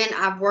when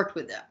I've worked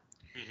with them.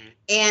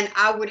 And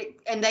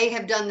they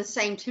have done the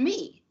same to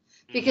me,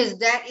 because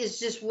that is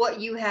just what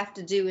you have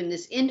to do in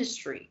this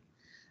industry.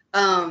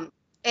 And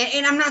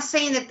I'm not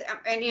saying that,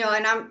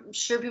 and I'm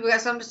sure people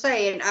got something to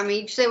say, and I mean,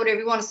 you can say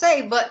whatever you want to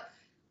say, but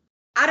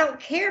I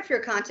don't care if you're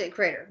a content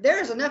creator. There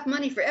is enough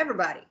money for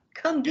everybody.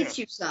 Come get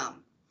you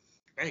some.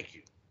 Thank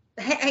you.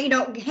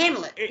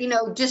 Handle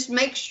it. Just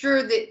make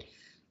sure that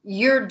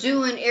you're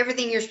doing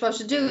everything you're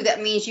supposed to do.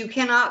 That means you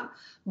cannot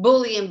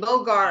bully and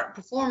bogart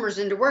performers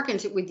into working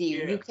with you.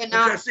 Yeah. You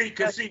cannot.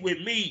 Because see, with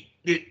me,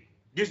 this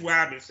is what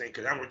I've been saying,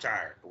 because I'm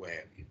retired or what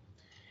have you.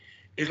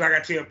 It's like I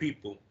tell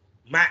people,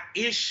 my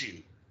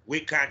issue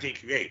with content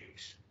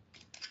creators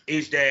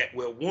is that,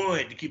 well,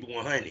 one, to keep it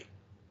 100,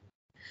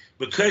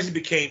 because it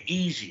became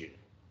easier,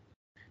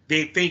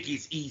 they think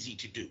it's easy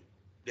to do.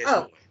 That's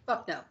one.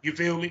 Fuck no. You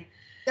feel me?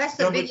 That's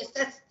the biggest.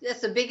 That's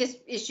the biggest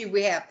issue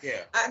we have.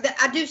 Yeah.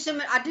 I do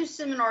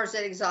seminars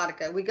at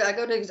Exotica. I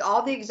go to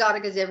all the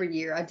Exoticas every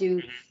year. I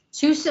do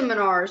 2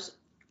 seminars,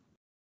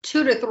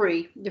 2 to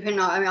 3, depending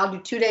on. I'll do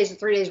 2 days or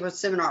 3 days worth of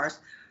seminars,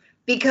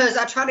 because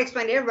I try to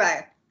explain to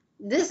everybody.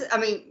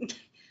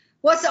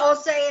 What's the old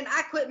saying?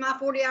 I quit my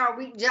 40-hour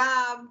week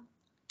job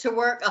to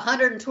work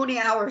 120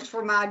 hours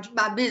for my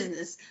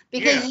business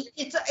because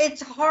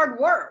it's hard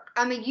work.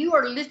 I mean, you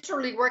are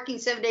literally working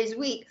 7 days a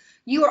week.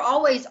 You are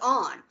always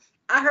on.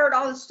 I heard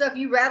all the stuff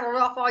you rattled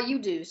off all you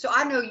do. So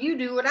I know you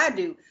do what I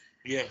do.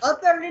 Yeah.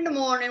 Up early in the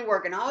morning,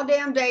 working all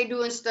damn day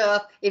doing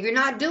stuff. If you're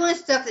not doing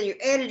stuff, then you're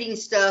editing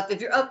stuff.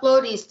 If you're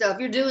uploading stuff,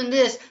 you're doing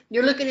this.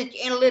 You're looking at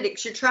your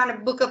analytics. You're trying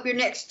to book up your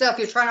next stuff.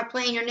 You're trying to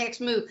plan your next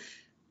move.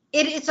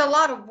 It's a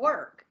lot of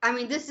work. I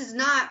mean, this is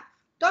not,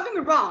 don't get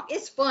me wrong,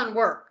 it's fun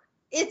work.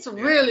 It's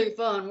really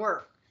fun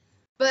work.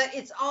 But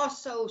it's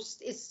also,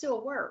 it's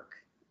still work.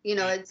 You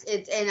know, it's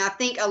and I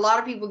think a lot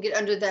of people get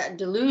under that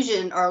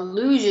delusion or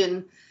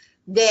illusion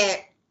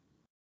that,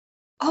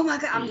 oh my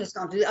God, I'm just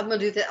gonna do. I'm gonna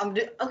do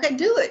that. Okay,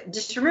 do it.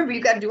 Just remember, you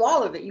got to do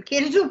all of it. You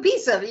can't do a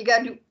piece of it. You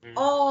got to do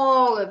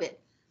all of it,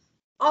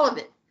 all of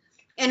it.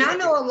 And I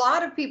know a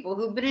lot of people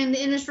who've been in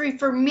the industry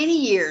for many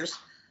years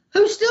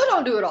who still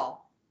don't do it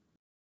all,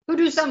 who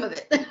do some of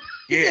it.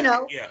 You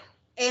know,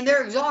 and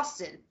they're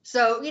exhausted.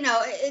 So you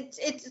know,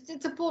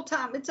 it's a full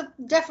time. It's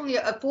definitely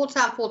a full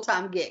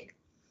time gig.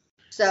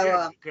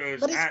 So,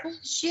 but it's cool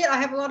shit. I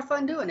have a lot of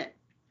fun doing it.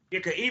 Yeah,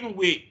 because even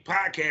with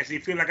podcasts,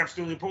 it feels like I'm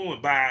still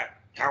employed by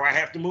how I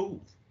have to move.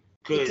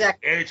 Because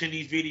editing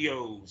these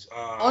videos.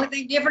 Only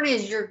thing different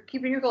is you're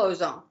keeping your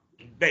clothes on.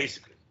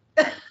 Basically.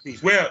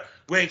 well,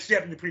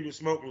 except in the previous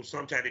smoke room,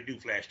 sometimes they do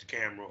flash the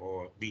camera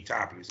or be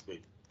topless, but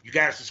you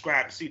gotta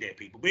subscribe to see that,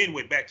 people. But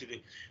anyway, back to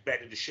the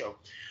show.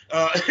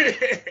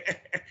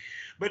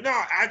 But no,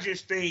 I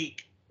just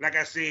think, like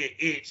I said,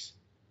 it's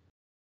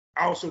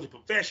also the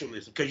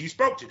professionalism, because you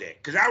spoke to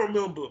that. Because I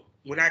remember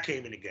when I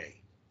came in the game,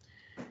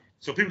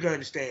 so people can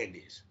understand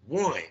this.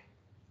 One,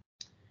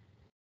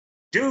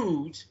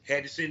 dudes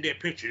had to send their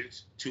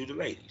pictures to the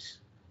ladies.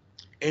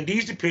 And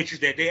these are the pictures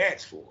that they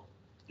asked for,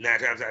 9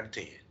 times out of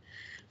 10.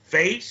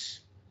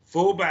 Face,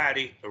 full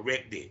body,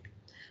 erect dick.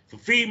 For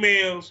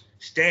females,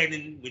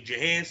 standing with your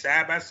hands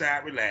side by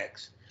side,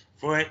 relaxed,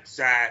 front,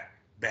 side,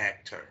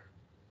 back, turn.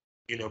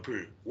 You know,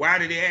 period. Why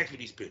did they ask for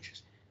these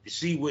pictures? To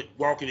see what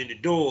walking in the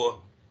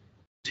door,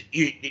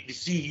 to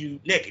see you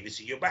naked, to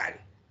see your body.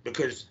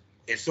 Because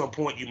at some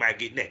point you might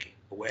get naked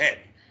or what have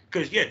you.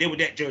 Because, they were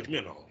that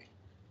judgmental on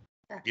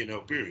it. You know,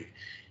 period.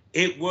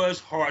 It was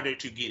harder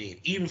to get in.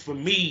 Even for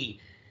me,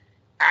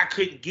 I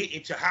couldn't get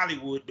into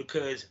Hollywood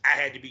because I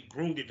had to be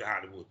groomed into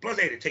Hollywood. Plus,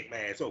 I had to take my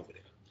ass over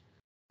there.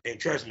 And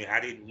trust me, I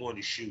didn't want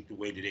to shoot the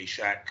way that they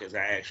shot because I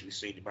actually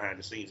seen the behind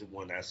the scenes of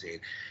one. I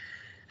said,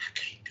 I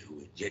can't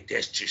do it. Yeah,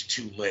 that's just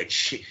too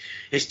much.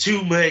 It's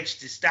too much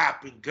to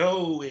stop and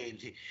go,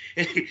 and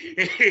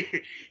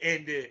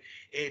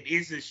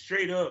it's a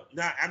straight up,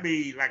 not, I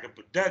mean, like a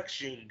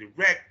production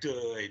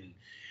director, and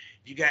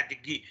you got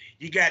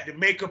the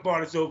makeup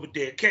artist over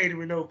there,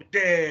 catering over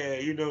there,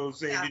 you know what I'm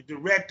saying, the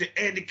director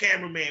and the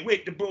cameraman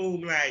with the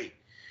boom light.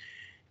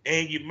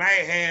 And you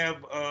might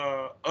have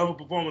other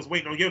performers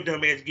waiting on your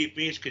dumb ass to get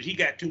finished because he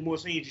got 2 more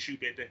scenes to shoot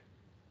that day.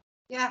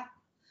 Yeah.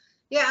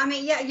 Yeah, I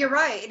mean, you're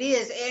right. It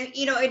is, and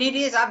you know, and it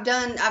is. I've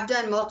done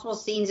multiple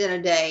scenes in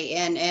a day,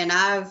 and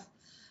I've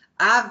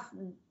I've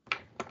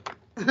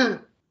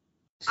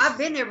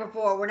been there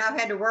before when I've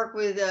had to work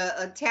with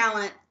a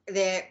talent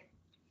that,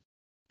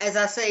 as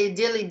I say,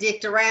 dilly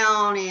dicked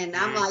around, and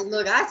I'm like,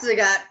 look, I still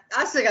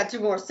got 2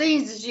 more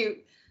scenes to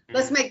shoot.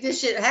 Let's make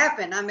this shit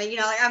happen. I mean, you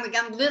know,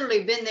 I'm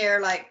literally been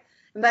there, like,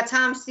 and by the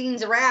time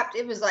scenes are wrapped,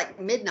 it was like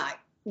midnight.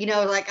 You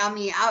know, like, I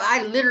mean,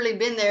 I literally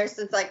been there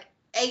since like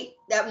 8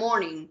 that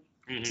morning.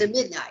 To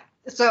midnight.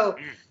 So,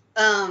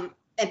 and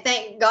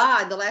thank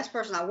God the last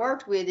person I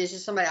worked with is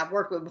just somebody I've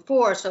worked with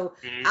before. So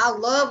I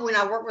love when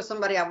I work with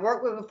somebody I've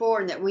worked with before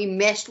and that we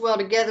meshed well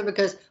together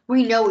because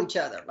we know each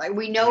other. Like,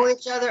 we know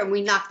each other and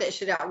we knock that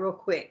shit out real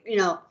quick, you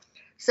know.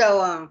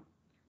 So,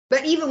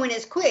 but even when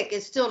it's quick,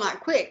 it's still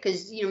not quick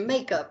because, you know,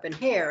 makeup and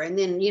hair and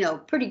then, you know,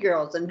 pretty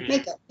girls and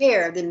makeup,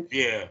 hair, then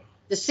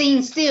the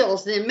scene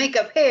stills, then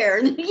makeup, hair,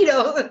 and, you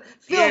know,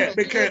 film. Yeah,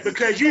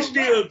 because you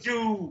still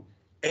do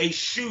a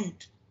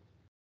shoot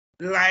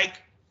like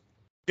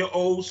the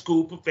old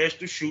school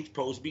professional shoot's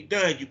supposed to be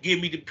done. You give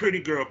me the pretty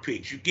girl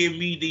pics. You give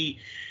me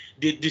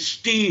the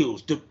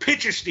stills, the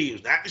picture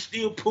stills, not the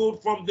still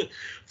pulled from the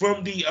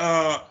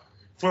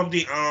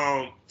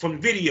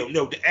video.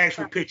 No, the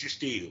actual picture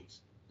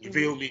stills. You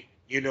feel me?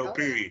 You know,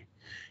 period.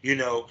 You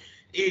know,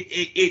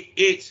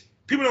 it's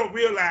people don't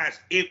realize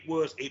it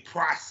was a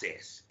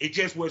process. It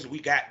just wasn't we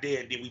got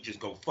there and then we just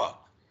go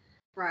fuck.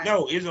 Right.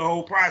 No, it's a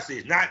whole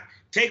process. Not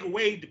take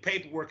away the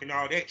paperwork and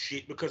all that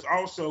shit, because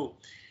also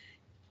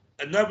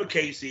another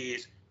case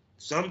is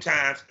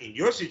sometimes in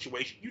your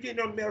situation, you didn't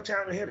know the male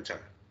talent ahead of time.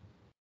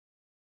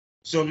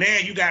 So now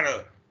you got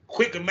a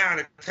quick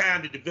amount of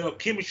time to develop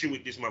chemistry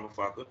with this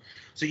motherfucker.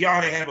 So y'all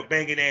didn't have a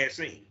banging ass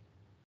scene.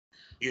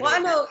 Well, I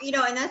know, you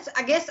know, and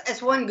I guess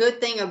that's one good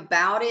thing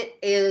about it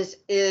is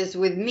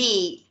with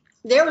me,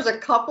 there was a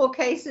couple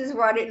cases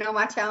where I didn't know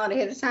my talent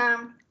ahead of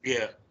time.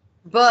 Yeah.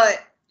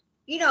 But,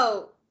 you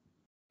know,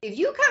 if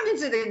you come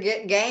into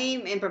the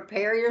game and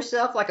prepare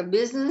yourself like a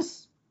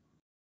business,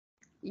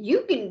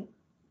 you can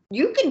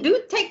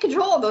take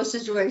control of those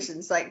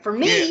situations. Like for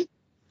me,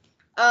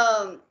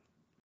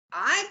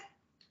 I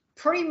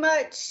pretty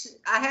much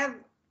I have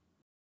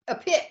a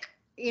pick.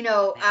 You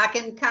know, I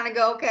can kind of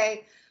go,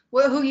 okay,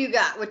 well, who you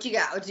got? What you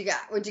got? What you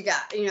got? What you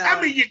got? You know.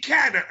 I mean, you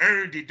kind of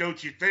earned it,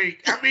 don't you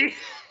think? I mean,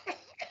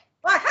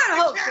 well, I kind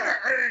of hope so.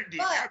 Earned it.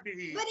 But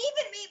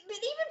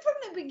even from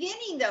the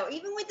beginning, though,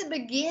 even with the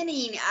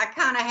beginning, I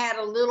kind of had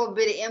a little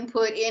bit of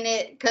input in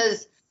it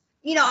because,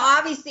 you know,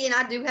 obviously, and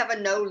I do have a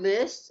no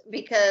list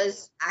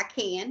because I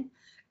can,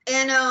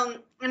 and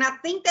I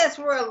think that's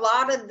where a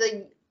lot of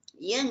the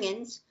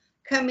youngins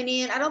coming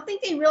in, I don't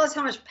think they realize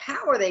how much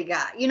power they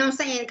got. You know what I'm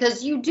saying?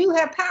 Because you do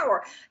have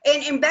power.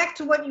 And back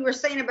to what you were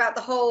saying about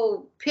the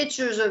whole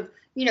pictures of,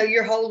 you know,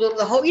 your whole little,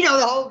 the whole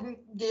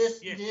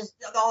this,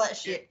 all that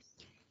shit.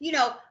 You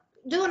know,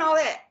 doing all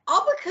that,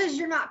 all because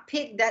you're not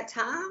picked that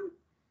time,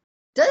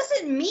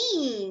 doesn't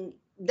mean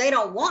they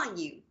don't want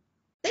you.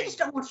 They just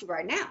don't want you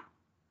right now.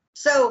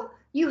 So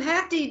you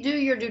have to do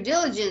your due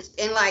diligence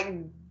and like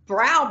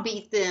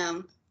browbeat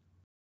them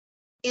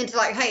into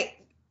like, hey,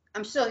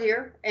 I'm still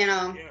here,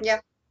 and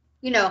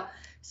you know,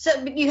 so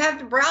you have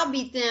to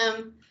browbeat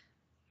them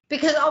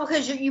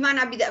because you might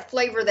not be that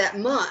flavor that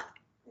month,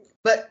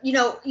 but you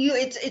know,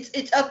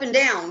 it's up and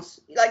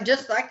downs, like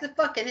just like the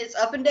fucking, it's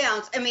up and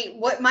downs. I mean,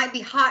 what might be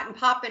hot and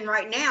popping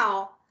right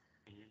now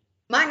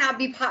might not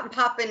be hot and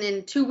popping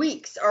in 2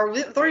 weeks or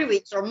 3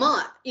 weeks or a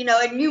month, you know,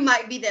 and you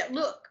might be that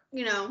look,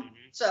 you know,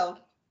 so.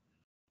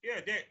 Yeah,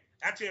 that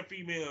I tell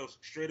females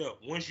straight up,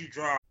 once you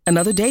draw.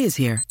 Another day is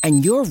here,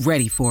 and you're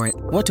ready for it.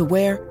 What to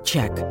wear?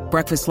 Check.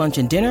 Breakfast, lunch,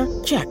 and dinner?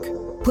 Check.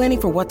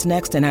 Planning for what's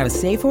next and how to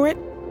save for it?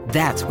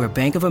 That's where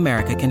Bank of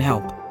America can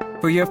help.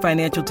 For your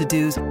financial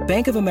to-dos,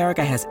 Bank of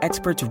America has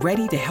experts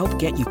ready to help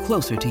get you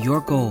closer to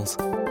your goals.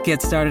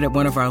 Get started at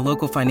one of our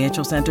local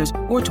financial centers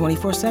or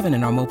 24/7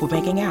 in our mobile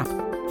banking app.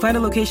 Find a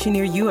location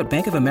near you at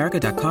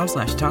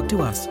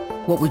bankofamerica.com/talktous.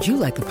 What would you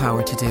like the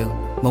power to do?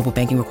 Mobile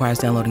banking requires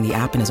downloading the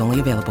app and is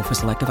only available for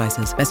select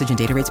devices. Message and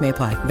data rates may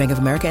apply. Bank of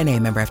America N.A.,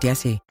 member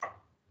FDIC.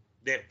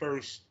 That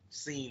first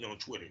scene on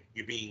Twitter,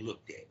 you're being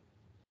looked at.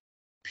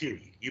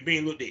 Period. You're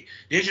being looked at.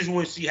 They just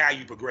want to see how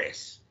you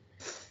progress.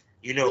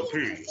 You know,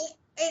 period.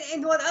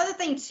 And one other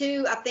thing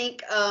too, I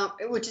think,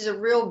 which is a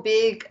real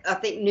big, I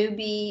think,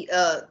 newbie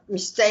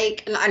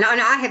mistake, and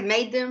I have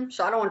made them,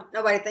 so I don't want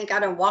nobody to think I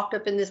done walked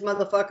up in this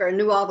motherfucker and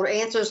knew all the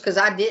answers, because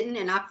I didn't,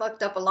 and I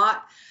fucked up a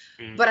lot.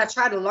 But I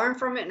try to learn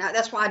from it, and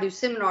that's why I do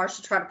seminars,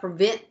 to try to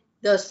prevent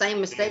those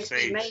same mistakes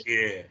being made.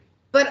 Yeah.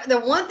 But the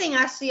one thing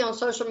I see on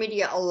social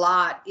media a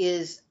lot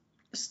is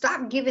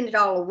stop giving it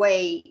all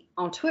away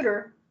on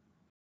Twitter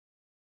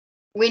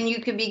when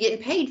you could be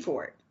getting paid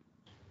for it.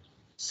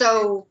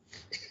 So,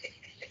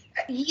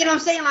 you know what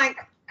I'm saying? Like,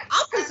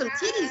 I'll put some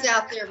titties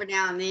out there every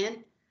now and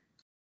then,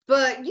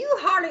 but you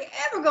hardly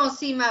ever gonna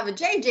see my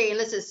vajayjay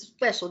unless it's a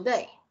special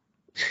day.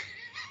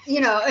 You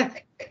know, and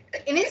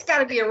it's got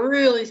to be a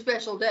really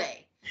special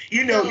day.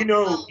 You know,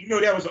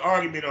 that was an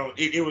argument on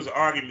it. It was an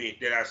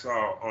argument that I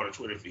saw on a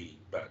Twitter feed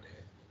about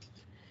that.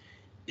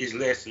 It's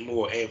less and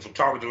more. And from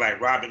talking to like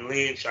Robin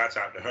Lynn, shouts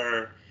out to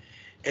her,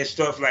 and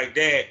stuff like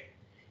that,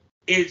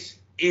 it's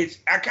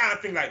I kind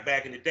of think like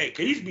back in the day, because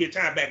there used to be a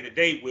time back in the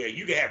day where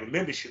you could have a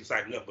membership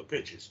site and upload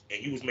pictures,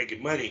 and you was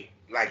making money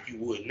like you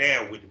would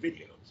now with the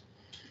videos.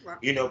 Right.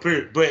 You know,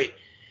 period. But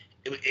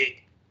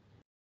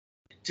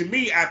to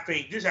me, I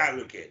think this is how I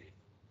look at it.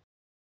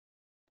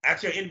 I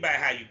tell anybody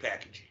how you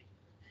package it.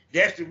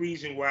 That's the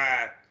reason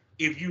why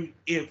if you're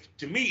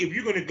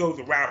going to go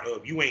the route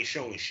of you ain't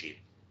showing shit,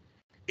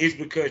 it's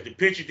because the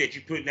pictures that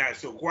you're putting out is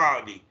so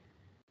quality,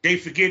 they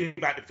forget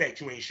about the fact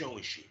you ain't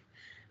showing shit.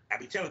 I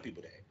be telling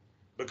people that.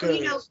 Because, well,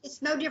 you know,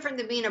 it's no different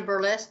than being a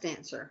burlesque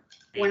dancer.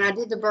 When I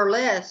did the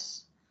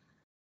burlesque,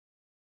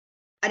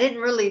 I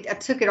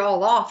took it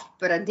all off,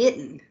 but I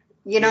didn't.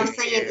 You know what I'm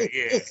saying?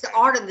 It's the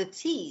art of the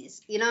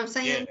tease. You know what I'm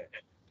saying?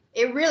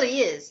 Yeah. It really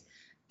is.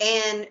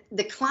 And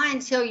the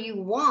clientele you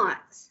want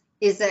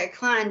is that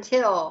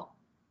clientele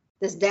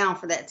that's down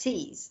for that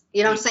tease.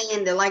 You know what I'm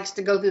saying? That likes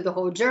to go through the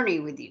whole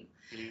journey with you.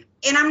 Mm-hmm.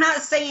 And I'm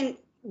not saying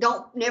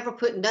don't never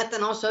put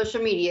nothing on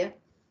social media.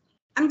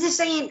 I'm just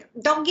saying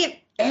don't give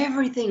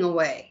everything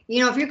away.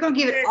 You know, if you're going to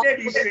give it all away.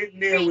 They be sitting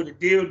there with a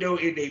dildo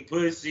in their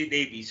pussy.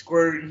 They be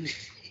squirting.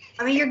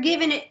 I mean, you're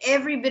giving it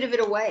every bit of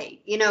it away.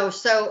 You know,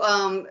 so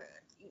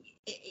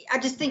I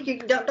just think you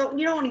don't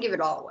want to give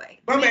it all away.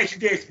 But I'm asking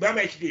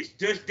this.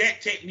 Does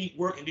that technique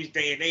work in this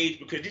day and age?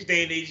 Because this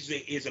day and age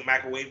is a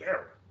microwave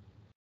era.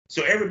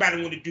 So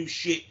everybody want to do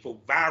shit for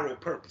viral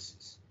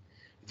purposes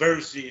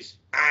versus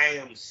I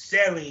am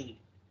selling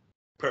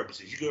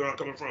purposes. You get where I'm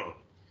coming from?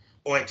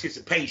 Or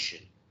anticipation.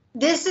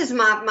 This is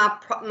my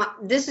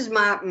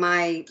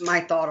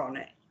thought on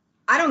it.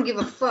 I don't give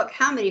a fuck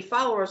how many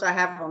followers I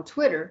have on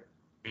Twitter.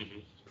 Mm-hmm.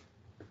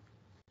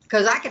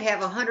 Because I could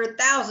have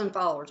 100,000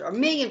 followers or 1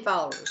 million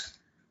followers.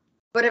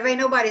 But if ain't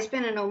nobody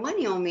spending no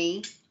money on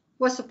me,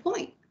 what's the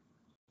point?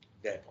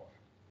 That part.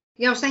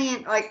 You know what I'm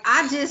saying? Like,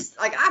 I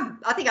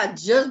think I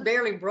just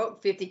barely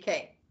broke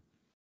 50K.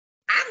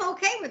 I'm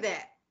okay with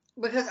that.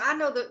 Because I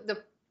know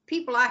the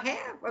people I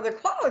have are the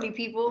quality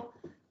people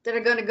that are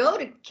going to go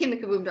to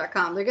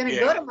KimmyKaboom.com. They're going to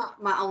go to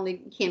my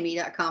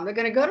onlykimmy.com. They're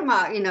going to go to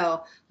my,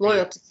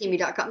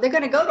 loyaltokimmy.com. They're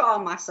going to go to all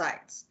my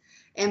sites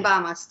and buy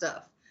my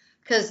stuff,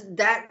 because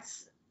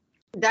that's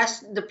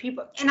the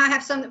people. And I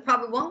have some that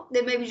probably won't.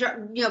 They maybe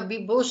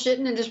be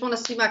bullshitting and just want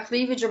to see my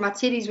cleavage or my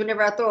titties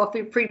whenever I throw a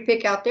free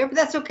pic out there. But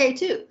that's okay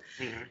too.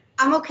 Mm-hmm.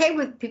 I'm okay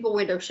with people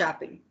window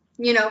shopping.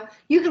 You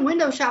can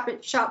window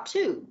shop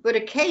too, but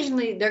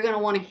occasionally they're going to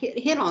want to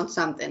hit on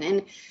something.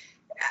 And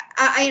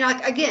I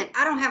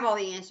don't have all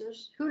the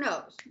answers. Who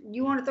knows?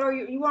 You want to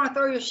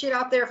throw your shit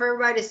out there for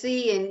everybody to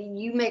see, and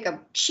you make a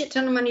shit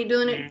ton of money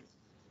doing it. Mm-hmm.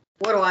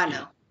 What do I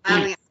know?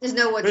 I mean, I just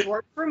know what's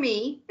worked for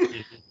me,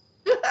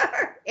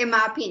 in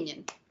my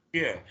opinion.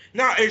 Yeah.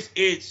 No,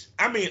 it's.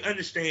 I mean,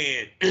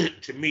 understand.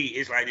 To me,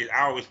 it's like this.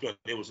 I always felt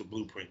there was a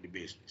blueprint to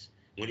business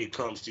when it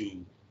comes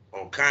to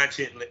on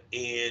content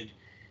end,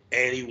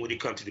 and even when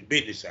it comes to the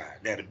business side.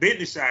 Now, the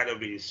business side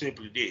of it is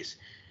simply this: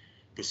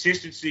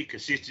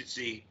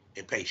 consistency,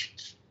 and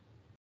patience.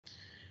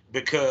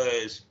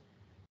 Because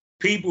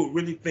people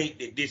really think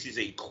that this is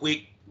a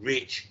quick,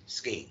 rich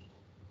scheme.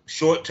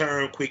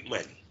 Short-term, quick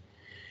money.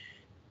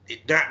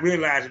 Not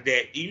realizing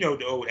that,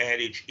 the old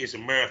adage, it's a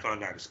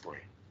marathon, not a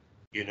sprint.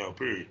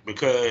 Period.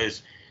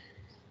 Because,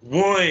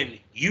 one,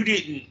 you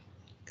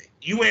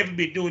haven't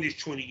been doing this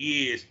 20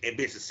 years and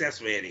been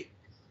successful at it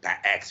by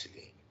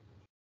accident.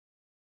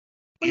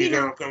 You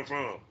know where I'm coming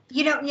from?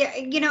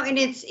 And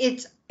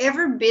it's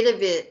every bit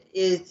of it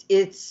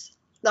it's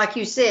like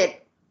you said,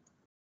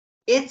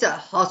 it's a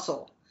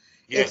hustle.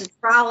 Yes. It's a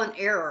trial and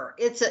error.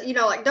 It's don't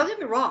get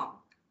me wrong.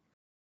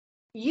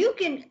 You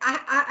can,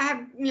 I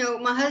have,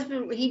 my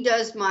husband, he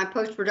does my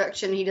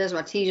post-production. He does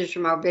my teasers for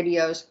my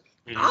videos.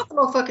 Mm-hmm. I'll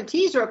throw a fucking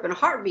teaser up in a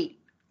heartbeat.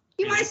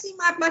 You might see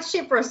my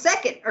shit for a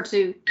second or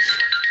two,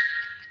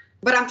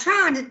 but I'm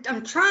trying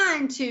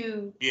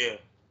to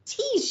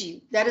tease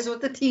you. That is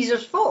what the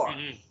teaser's for.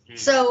 Mm-hmm.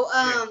 So,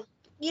 I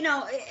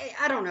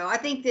don't know. I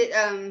think that,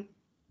 I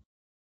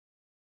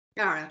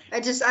don't know.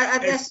 That's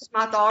just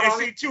my thought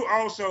on it.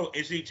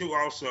 See too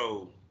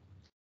also,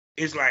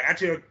 it's like I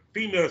tell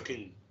females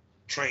can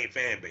train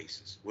fan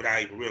bases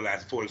without even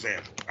realizing. For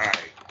example, all right,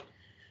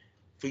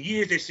 for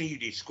years they seen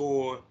you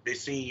score, they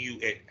seen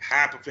you at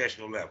high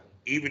professional level,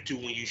 even to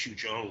when you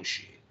shoot your own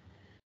shit.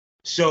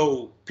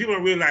 So people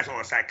don't realize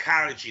on a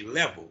psychology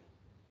level,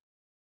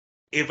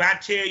 if I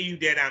tell you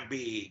that I'm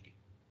big,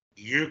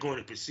 you're going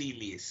to perceive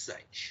me as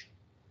such.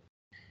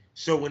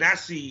 So when I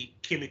see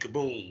Kimmy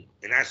Kaboom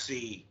and I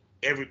see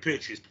every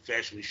picture is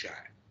professionally shot,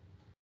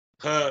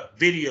 her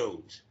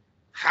videos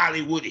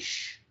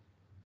Hollywoodish.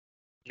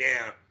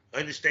 Now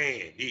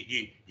understand,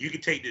 you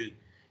can take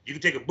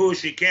a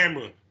bullshit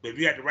camera, but if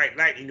you got the right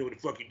light, you know what the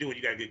fuck you're doing.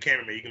 You got a good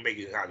cameraman, you can make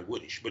it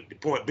Hollywoodish. But the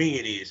point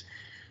being is,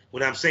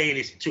 what I'm saying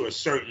is to a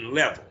certain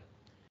level.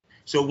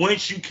 So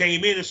once you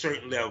came in a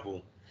certain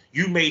level,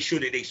 you made sure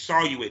that they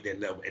saw you at that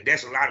level, and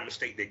that's a lot of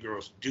mistakes that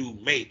girls do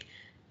make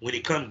when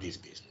it comes to this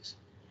business.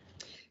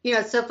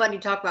 It's so funny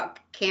to talk about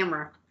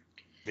camera.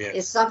 Yeah.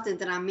 It's something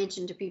that I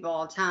mention to people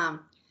all the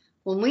time.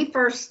 When we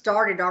first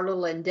started our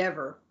little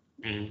endeavor,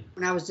 when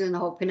I was doing the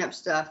whole pinup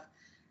stuff,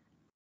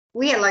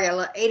 we had like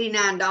a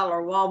 $89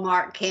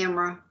 Walmart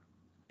camera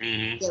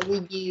that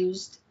we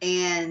used,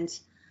 and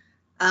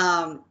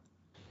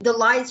the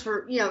lights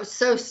were,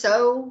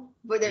 so,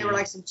 but they were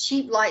like some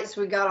cheap lights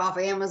we got off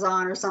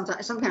Amazon or some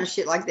kind of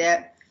shit like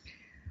that.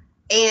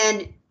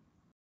 And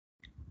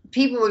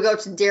people would go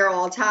to Daryl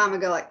all the time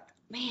and go like,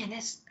 man,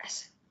 that's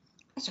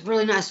a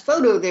really nice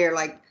photo there.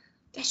 Like,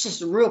 that's just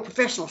some real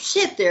professional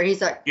shit there.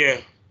 He's like,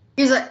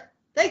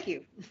 thank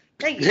you.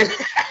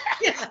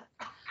 Yeah.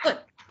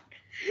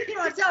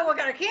 I tell him what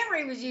kind of camera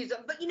he was using.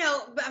 But,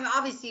 I mean,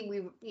 obviously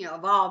we've,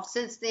 evolved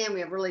since then. We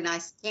have really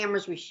nice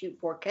cameras. We shoot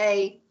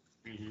 4K.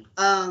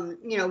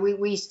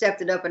 We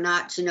stepped it up a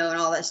notch, and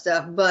all that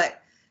stuff.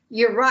 But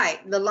you're right.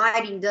 The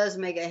lighting does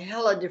make a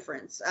hella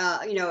difference.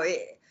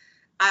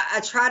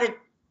 I try to,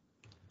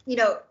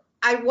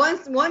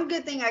 one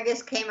good thing I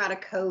guess came out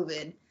of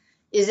COVID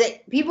is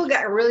that people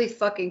got really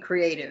fucking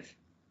creative.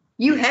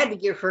 You had to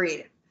get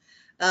creative.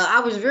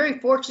 I was very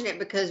fortunate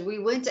because we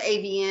went to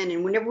AVN,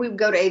 and whenever we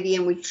go to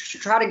AVN, we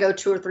try to go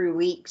 2 or 3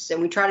 weeks, and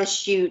we try to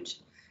shoot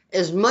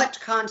as much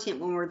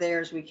content when we're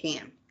there as we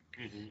can.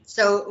 Mm-hmm.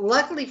 So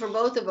luckily for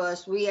both of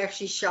us, we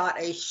actually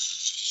shot a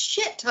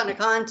shit ton of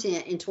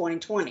content in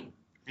 2020.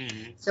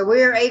 Mm-hmm. So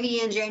we're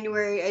AVN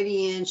January,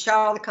 AVN, shot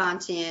all the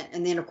content,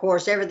 and then of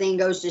course everything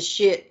goes to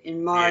shit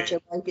in March.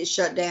 Everything gets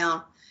shut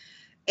down,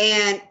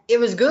 and it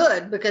was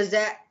good because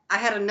I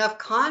had enough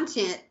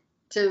content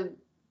to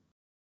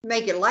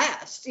make it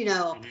last,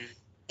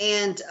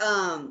 and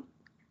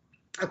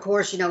of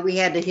course, we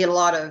had to hit a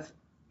lot of,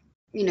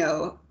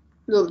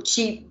 little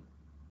cheap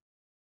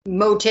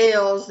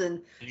motels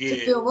and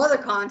to film other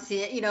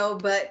content,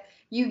 but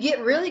you get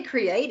really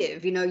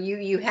creative,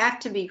 you have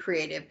to be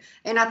creative.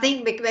 And I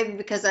think maybe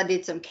because I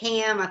did some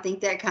cam, I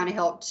think that kind of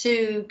helped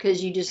too,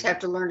 because you just have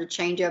to learn to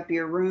change up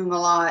your room a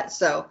lot.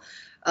 So,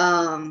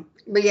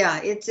 but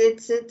yeah, it's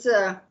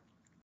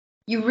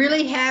you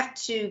really have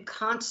to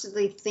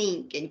constantly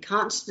think and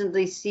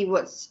constantly see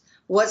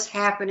what's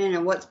happening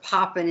and what's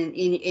popping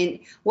and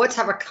what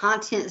type of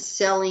content is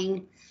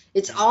selling.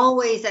 It's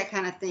always that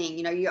kind of thing.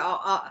 You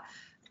know,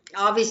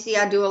 obviously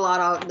I do a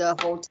lot of the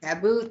whole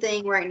taboo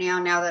thing right now.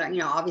 Now that, you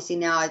know, obviously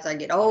now as I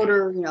get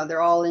older, you know,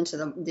 they're all into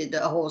the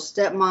whole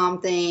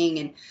stepmom thing.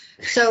 And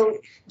so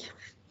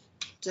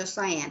just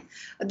saying,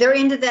 they're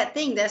into that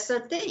thing. That's their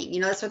thing.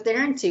 You know, that's what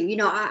they're into. You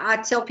know, I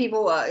tell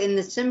people in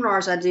the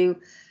seminars I do,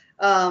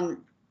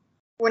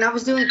 when I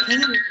was doing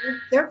camp,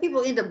 there are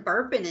people into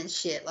burping and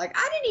shit. Like,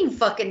 I didn't even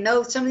fucking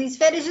know some of these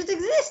fetishes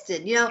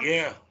existed, you know?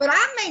 Yeah. But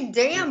I make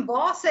damn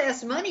boss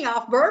ass money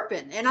off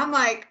burping. And I'm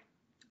like,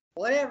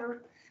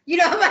 whatever. You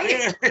know, like,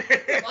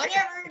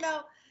 whatever, you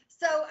know?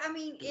 So, I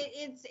mean,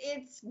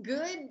 it's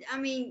good. I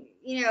mean,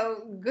 you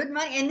know, good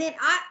money. And then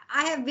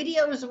I have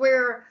videos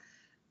where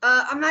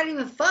I'm not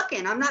even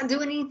fucking. I'm not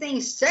doing anything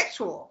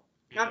sexual.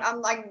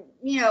 I'm like,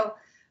 you know,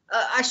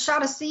 I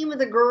shot a scene with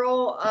a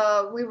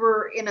girl. We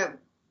were in a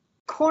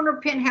corner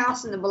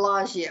penthouse in the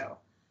Bellagio,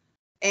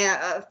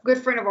 and a good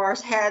friend of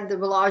ours had the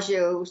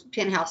Bellagio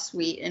penthouse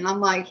suite, and I'm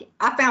like,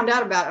 I found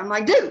out about it. I'm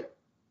like, dude,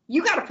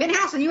 you got a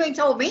penthouse and you ain't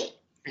told me?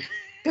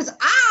 Because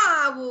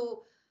I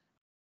will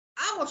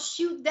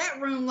shoot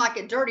that room like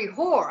a dirty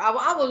whore.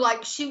 I will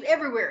like shoot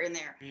everywhere in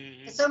there.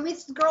 Mm-hmm. And so me and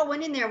this girl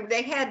went in there.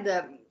 They had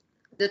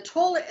the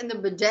toilet and the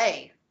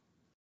bidet,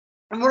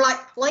 and we're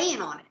like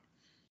playing on it.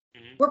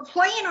 Mm-hmm. We're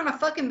playing on a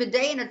fucking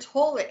bidet and a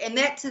toilet, and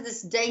that to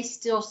this day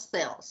still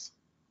sells.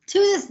 To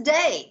this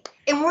day.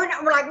 And we're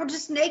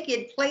just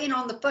naked playing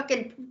on the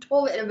fucking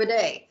toilet and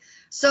bidet.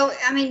 So,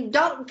 I mean,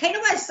 can't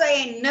nobody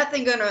say ain't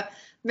nothing gonna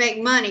make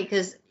money,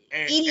 because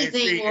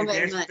anything will make money.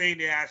 That's the thing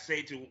that I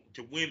say to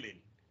women.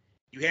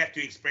 You have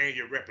to expand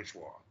your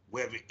repertoire,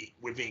 whether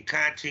within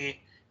content,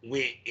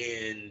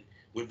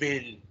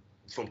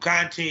 from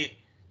content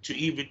to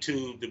even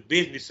to the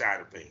business side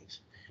of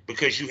things,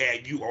 because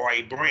you are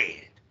a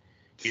brand,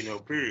 you know,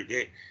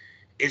 period.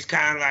 It's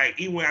kind of like,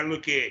 even when I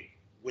look at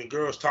when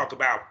girls talk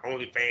about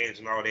OnlyFans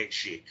and all that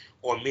shit,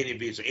 or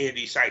ManyVids or any of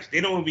these sites,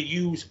 they don't even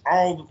use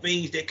all the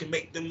things that can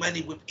make them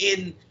money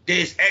within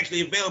that's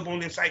actually available on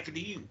their site for the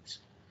use.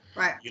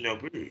 Right. You know,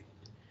 period.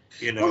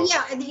 You know. Well,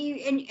 yeah,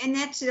 and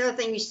that's the other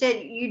thing you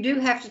said. You do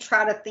have to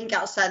try to think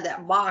outside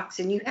that box,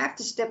 and you have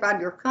to step out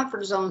of your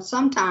comfort zone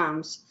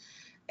sometimes.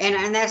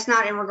 And that's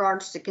not in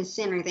regards to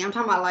consent or anything. I'm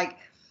talking about, like,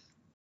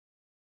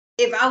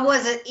 if I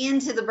wasn't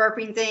into the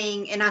burping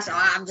thing and I said,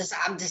 I'm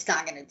just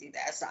not gonna do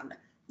that.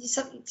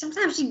 So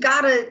sometimes you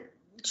gotta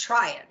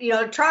try it, you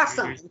know, try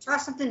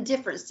something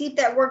different, see if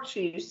that works for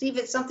you, see if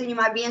it's something you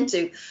might be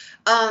into.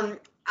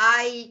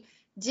 I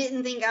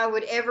didn't think I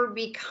would ever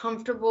be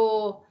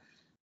comfortable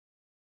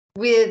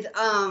with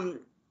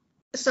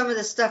some of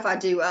the stuff I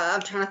do.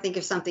 I'm trying to think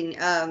of something.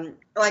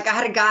 Like, I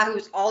had a guy who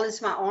was all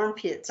into my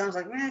armpits. I was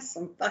like, man, that's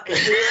some fucking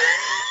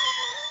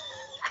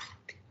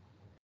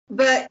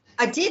but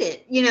I did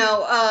it, you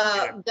know.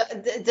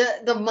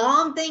 The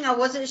mom thing, I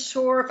wasn't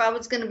sure if I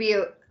was going to be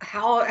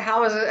how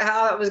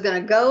it was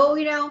going to go,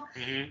 you know.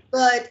 Mm-hmm.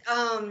 But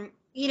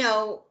you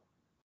know,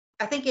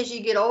 I think as you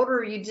get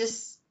older,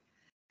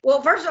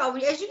 first of all,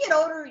 as you get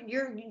older,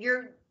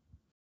 your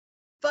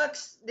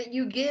fucks that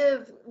you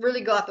give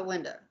really go out the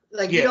window.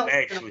 Like, you don't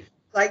actually,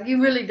 like,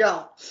 you really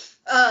don't.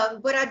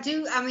 But I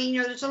do. I mean,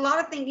 you know, there's a lot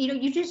of things. You know,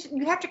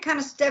 you have to kind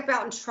of step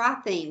out and try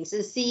things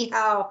and see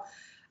how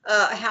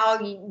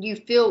you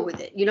feel with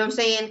it. You know what I'm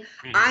saying?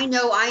 Mm-hmm. I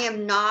know I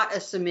am not a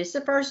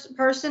submissive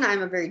person.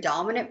 I'm a very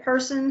dominant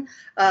person.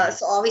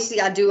 So obviously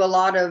I do a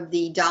lot of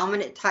the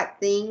dominant type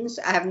things.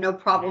 I have no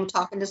problem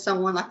talking to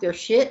someone like they're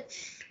shit.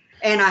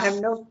 And I have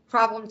no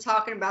problem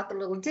talking about the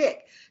little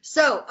dick.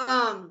 So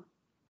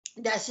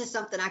that's just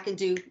something I can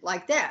do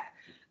like that.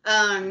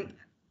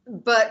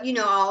 But, you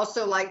know, I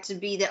also like to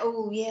be that,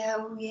 oh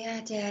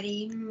yeah,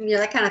 daddy, you know,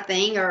 that kind of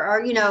thing.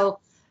 Or you know,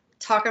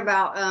 talk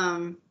about,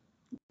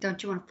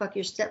 don't you want to fuck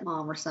your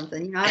stepmom or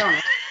something? You know, I don't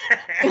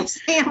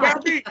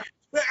know.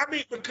 I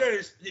mean,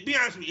 because to be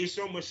honest with you, there's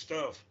so much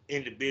stuff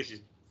in the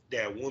business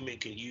that women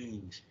can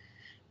use.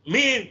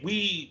 Men,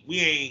 we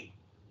ain't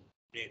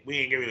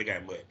really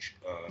got much.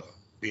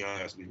 Be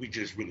honest with you, we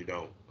just really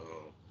don't.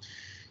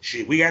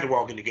 Shit, we got to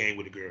walk in the game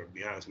with a girl.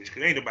 Be honest with you,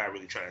 because ain't nobody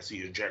really trying to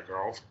see us jerk her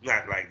off.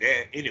 Not like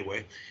that,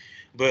 anyway.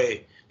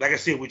 But like I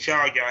said, with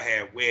y'all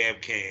have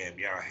webcam,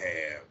 y'all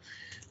have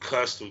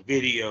custom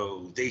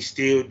videos. They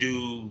still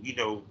do, you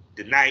know,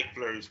 the night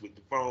flirts with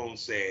the phone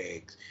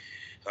sex.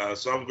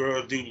 Some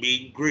girls do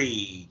meet and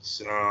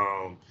greets.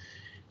 And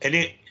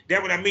then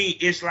that's what I mean.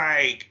 It's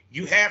like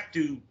you have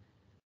to,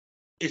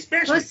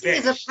 especially pussy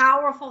is a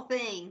powerful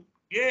thing.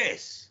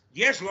 Yes,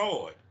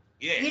 Lord.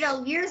 Yes. You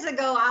know, years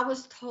ago I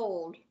was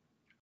told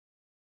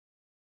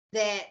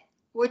that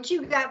what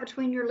you got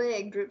between your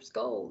leg drips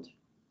gold.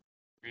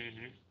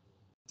 Mm-hmm.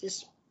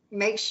 Just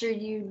make sure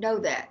you know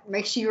that.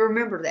 Make sure you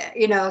remember that,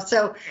 you know.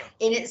 So,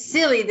 and it's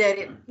silly that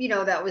it, you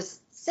know, that was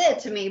said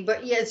to me,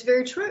 but yeah, it's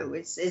very true.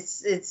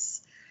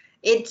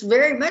 It's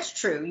very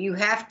much true. You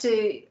have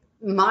to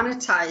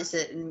monetize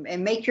it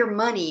and make your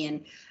money.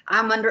 And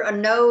I'm under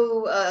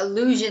no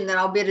illusion that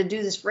I'll be able to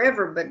do this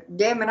forever, but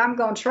damn it, I'm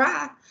going to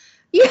try.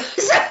 Yeah.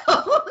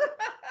 So.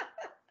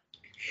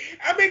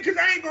 I mean, because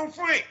I ain't going to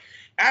front.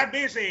 I've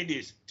been saying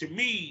this. To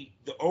me,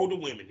 the older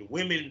women, the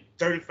women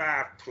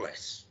 35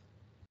 plus,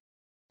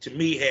 to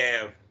me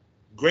have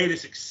greater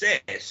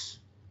success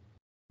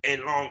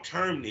and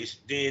long-termness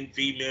than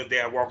females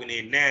that are walking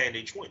in now in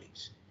their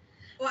 20s.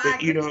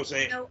 Well, you know what I'm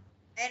saying? You know,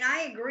 and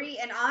I agree.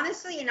 And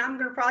honestly, and I'm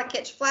going to probably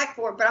catch flack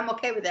for it, but I'm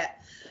okay with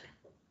that.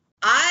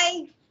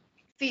 I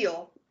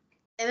feel,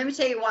 and let me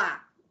tell you why.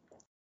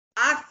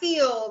 I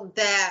feel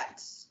that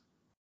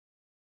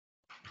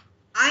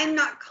I'm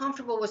not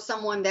comfortable with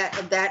someone that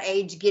of that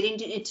age getting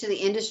into the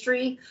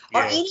industry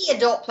or any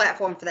adult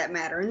platform for that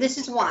matter. And this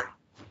is why.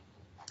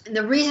 And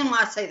the reason why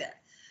I say that,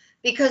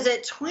 because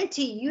at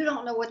 20, you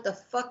don't know what the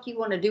fuck you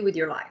want to do with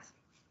your life.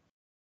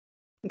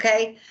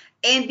 Okay?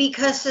 And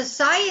because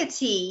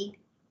society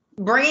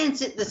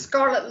brands it the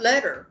scarlet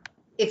letter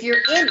if you're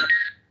in it.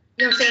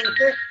 You know what I'm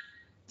saying?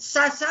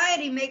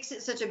 Society makes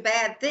it such a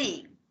bad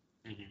thing.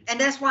 Mm-hmm. And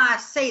that's why I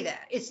say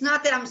that. It's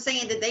not that I'm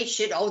saying that they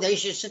should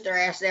sit their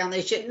ass down.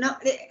 They should. No,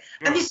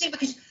 I'm just saying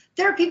because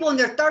there are people in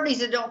their 30s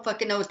that don't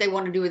fucking know what they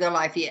want to do with their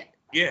life yet.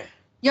 Yeah.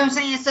 You know what I'm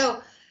saying?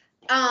 So,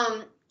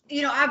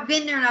 you know, I've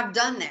been there and I've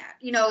done that,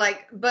 you know,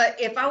 like, but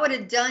if I would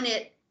have done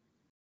it,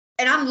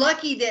 and I'm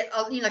lucky that,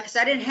 you know, because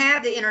I didn't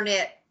have the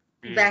internet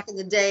back in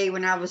the day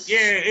when I was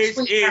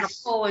sleeping on a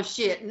pole and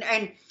shit.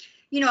 And,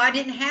 you know, I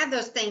didn't have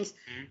those things.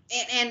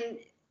 And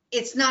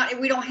it's not,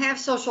 we didn't have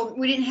social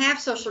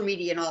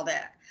media and all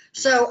that.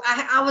 So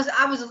I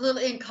was a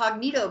little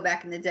incognito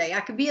back in the day.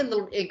 I could be a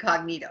little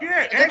incognito.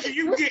 Yeah, actually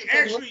you can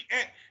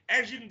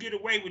get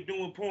away with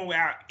doing porn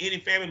without any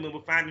family member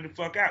finding the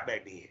fuck out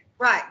back then.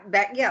 Right,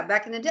 back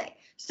in the day.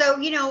 So,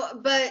 you know,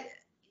 but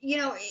you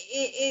know,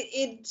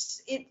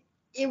 it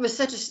was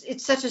such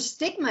a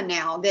stigma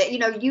now that, you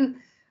know, you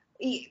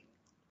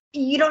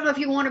don't know if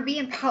you want to be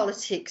in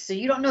politics, or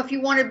you don't know if you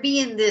want to be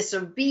in this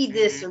or be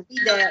this or be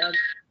that, or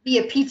be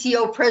a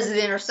PTO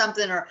president or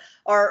something,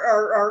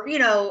 or you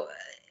know,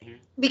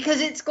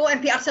 because it's going.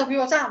 I tell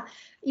people all the time,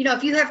 you know,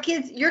 if you have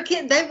kids, your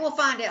kid, they will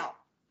find out.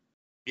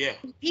 Yeah.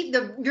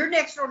 Your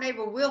next door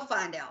neighbor will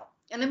find out.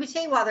 And let me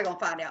tell you why they're going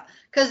to find out.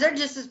 Because they're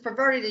just as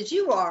perverted as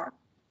you are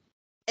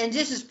and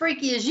just as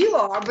freaky as you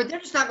are, but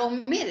they're just not going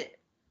to admit it.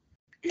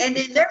 And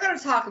then they're going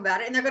to talk about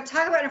it, and they're going to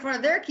talk about it in front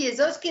of their kids.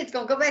 Those kids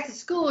going to go back to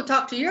school and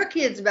talk to your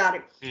kids about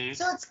it.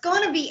 So it's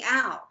going to be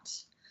out.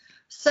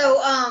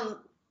 So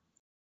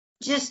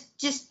just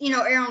you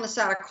know, err on the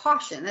side of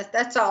caution.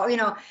 That's all, you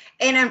know.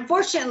 And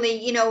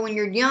unfortunately, you know, when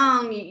you're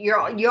young,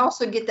 you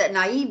also get that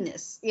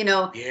naiveness, you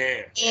know.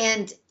 Yeah.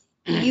 And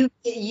you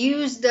get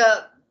used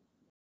up,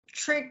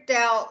 tricked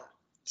out,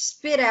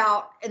 spit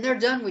out, and they're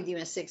done with you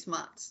in 6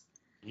 months.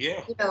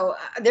 Yeah. You know,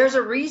 there's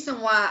a reason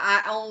why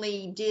I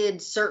only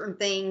did certain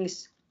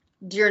things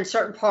during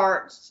certain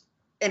parts,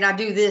 and I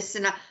do this,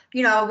 and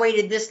I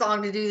waited this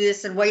long to do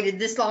this, and waited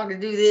this long to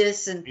do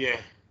this, and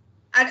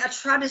I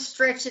try to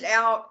stretch it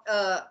out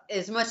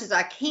as much as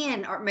I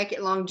can, or make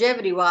it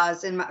longevity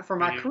wise for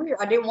my career.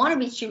 I didn't want to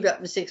be chewed up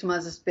in 6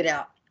 months and spit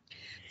out.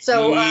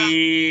 So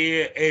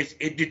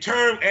the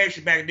term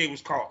actually back in the day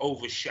was called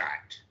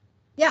overshot.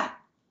 Yeah.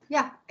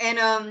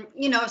 And,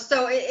 you know,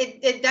 so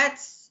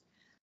that's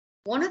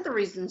one of the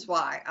reasons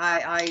why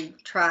I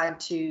try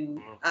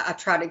to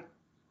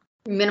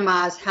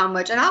minimize how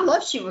much, and I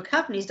love shooting with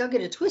companies, don't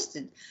get it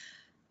twisted,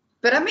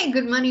 but I make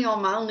good money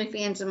on my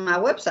OnlyFans and my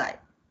website.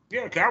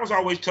 Yeah, because I was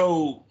always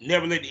told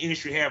never let the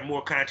industry have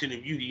more content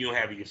of you than you don't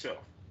have of yourself.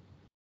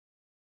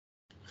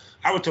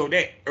 I was told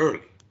that early.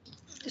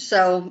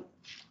 So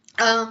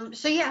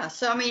yeah,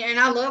 so I mean, and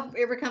I love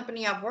every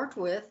company I've worked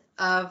with.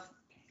 I've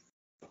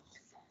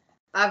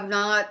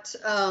not,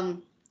 I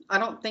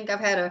don't think I've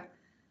had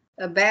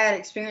a bad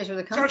experience with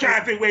a company. So I'm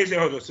trying to think ways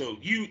that, so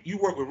you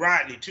work with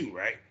Rodney too,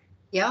 right?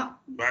 Yeah.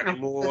 Rodney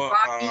Moore.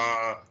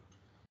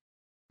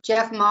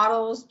 Jeff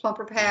Models,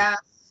 Plumper Pass.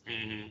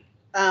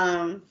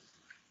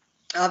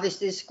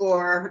 Obviously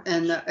Score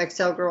and the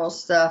Excel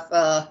Girls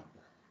stuff.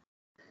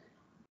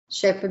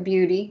 Shape of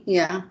Beauty,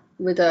 yeah,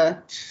 with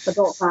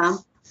Adult Time.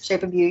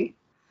 Shape of Beauty.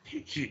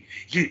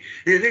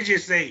 They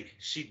just say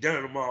she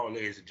done them all,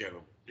 ladies and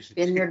gentlemen.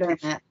 Been there, done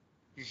that.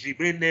 She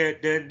been there,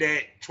 done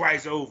that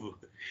twice over.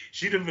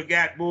 She done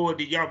forgot more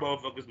than y'all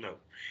motherfuckers know.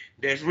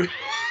 That's real.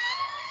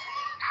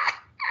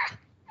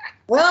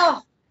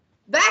 Well,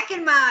 back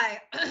in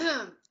my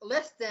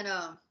let's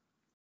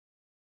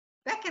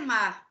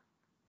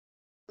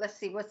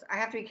see, I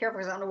have to be careful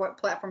because I don't know what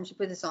platform you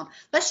put this on.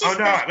 Let's just. Oh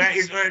no, man,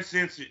 it's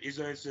uncensored. It's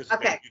uncensored.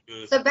 Okay.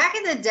 So back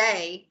in the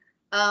day,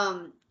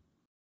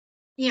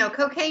 you know,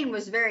 cocaine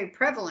was very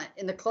prevalent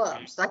in the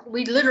clubs. Like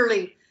we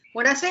literally,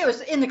 when I say it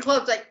was in the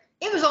clubs, like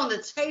it was on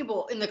the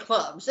table in the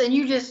clubs, and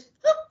you just.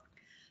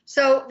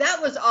 So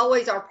that was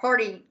always our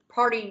party.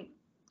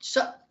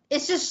 So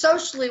it's just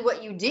socially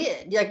what you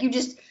did. Like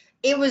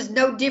it was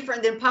no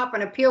different than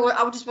popping a pill.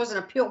 I just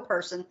wasn't a pill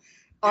person,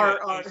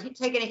 or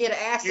taking a hit of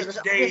acid. It's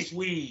today's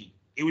weed.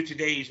 It was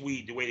today's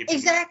weed, the way they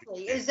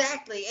exactly.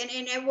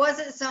 And it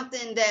wasn't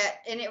something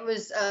that, and it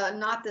was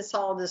not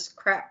all this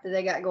crap that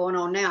they got going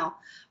on now.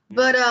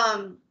 But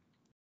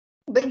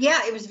yeah,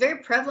 it was very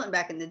prevalent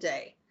back in the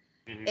day.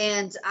 Mm-hmm.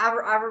 And I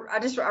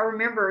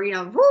remember, you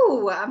know,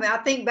 woo. I mean, I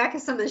think back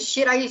at some of the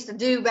shit I used to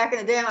do back in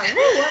the day. I'm like,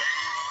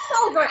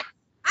 woo,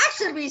 I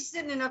should be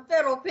sitting in a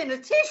federal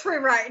penitentiary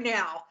right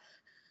now,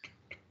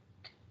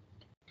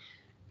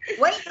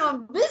 waiting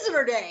on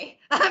visitor day.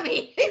 I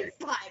mean,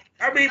 it's like.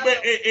 I mean, but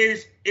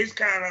it's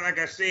kind of like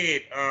I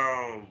said,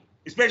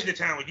 especially the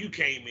time when you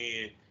came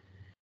in.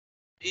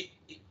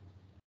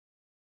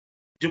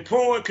 The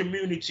porn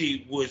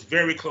community was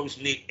very close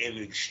knit and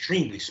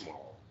extremely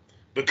small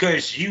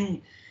because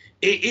you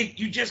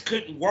just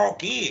couldn't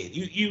walk in.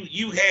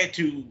 You had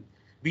to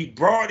be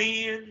brought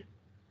in,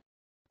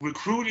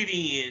 recruited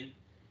in,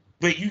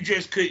 but you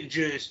just couldn't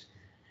just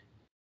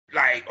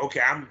like,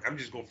 okay, I'm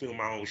just gonna film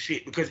my own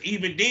shit, because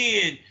even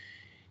then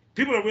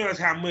people don't realize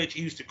how much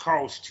it used to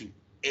cost to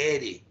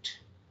edit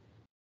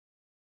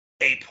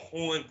a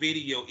porn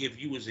video if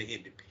you was an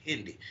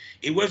independent.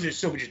 It wasn't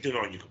so much just doing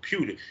it on your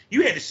computer.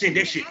 You had to send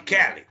that shit to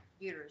Cali.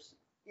 Computers.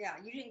 Yeah,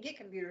 you didn't get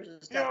computers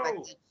and stuff back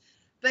then.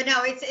 But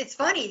no, it's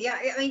funny. Yeah,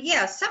 I mean,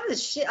 yeah, some of the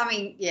shit. I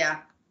mean, yeah,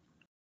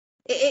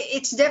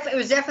 it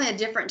was definitely a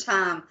different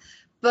time.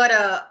 But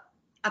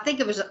I think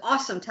it was an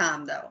awesome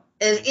time though.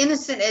 As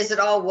innocent as it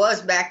all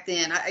was back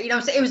then, you know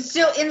what I'm saying? It was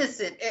still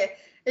innocent.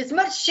 As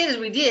much shit as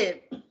we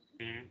did,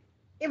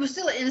 it was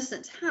still an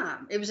innocent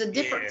time. It was a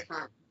different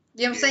time.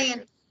 You know what I'm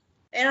saying?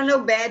 And I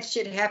know bad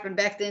shit happened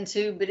back then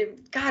too, but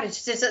it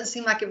just doesn't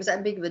seem like it was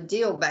that big of a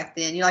deal back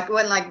then. You know, like it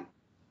wasn't like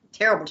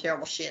terrible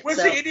shit. Well,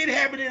 see, it didn't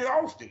happen as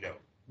often though,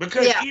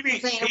 because even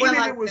if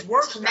it was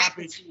work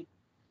stoppage,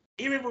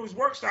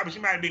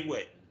 you might have been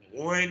what,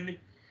 one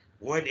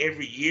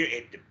every year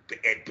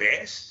at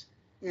best.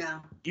 Yeah.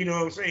 You know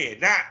what I'm saying?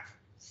 Not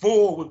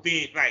 4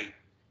 within, like,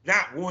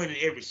 not 1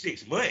 every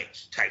 6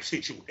 months type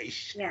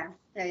situation. Yeah.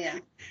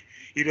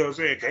 You know what I'm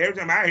saying? Because every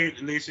time I hear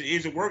listen,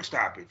 it's a work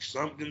stoppage.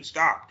 Something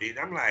stopped. And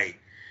I'm like,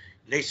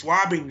 they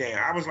swabbing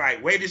now. I was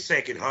like, wait a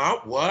second, huh?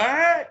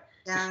 What?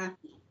 Yeah.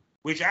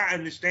 Which I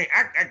understand.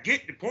 I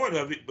get the point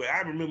of it, but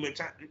I remember a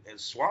time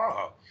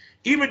swab.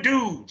 Even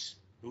dudes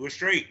who were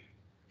straight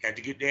had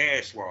to get their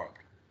ass swabbed.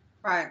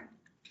 Right.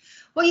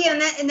 Well, yeah,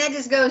 and that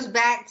just goes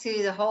back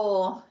to the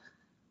whole,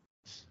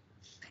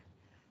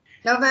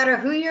 no matter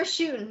who you're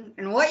shooting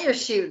and what you're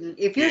shooting,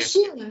 if you're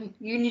shooting,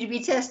 you need to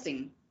be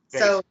testing.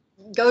 Thanks. So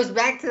it goes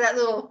back to that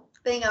little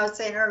thing I was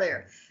saying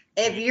earlier.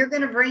 If you're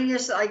going to bring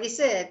yourself, like you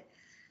said,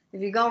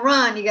 if you're going to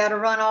run, you got to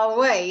run all the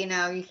way. You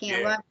know, you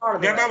can't run part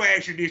of the way. Now, I'm going to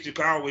ask you this,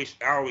 because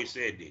I always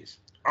said this.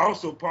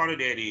 Also, part of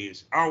that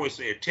is, I always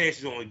say a test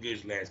is only good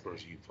as the last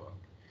person you fuck.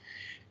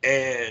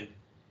 And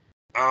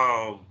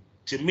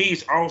to me,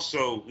 it's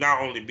also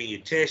not only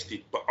being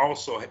tested, but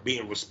also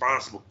being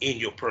responsible in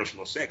your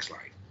personal sex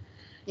life.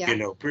 Yeah. You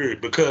know,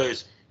 period.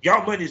 Because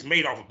y'all money is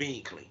made off of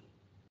being clean.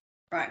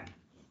 Right.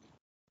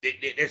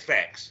 That's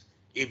facts.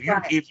 If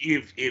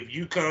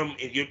you come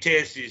and your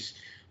test is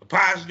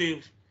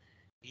positive,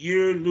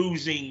 you're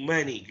losing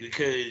money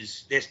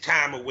because there's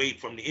time away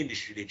from the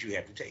industry that you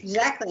have to take.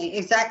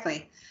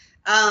 Exactly.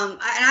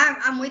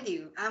 I'm with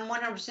you. I'm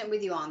 100%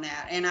 with you on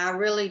that. And I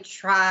really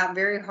try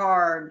very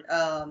hard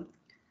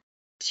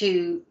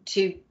to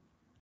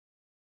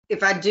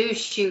if I do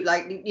shoot,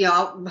 like, you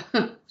know,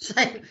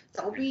 say,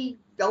 don't be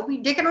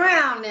dicking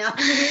around now.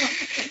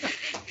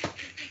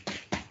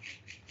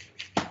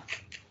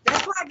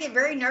 That's why I get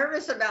very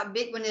nervous about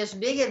when there's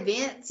big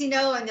events, you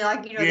know, and they're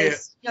like, you know,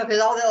 because a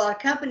lot of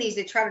companies,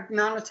 they try to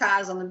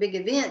monetize on the big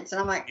events,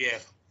 and I'm like,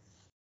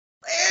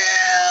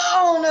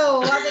 I don't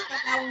know. I think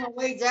I'm gonna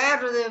wait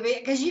after the event,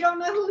 because you don't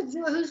know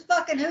who's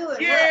fucking who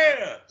and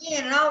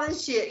and all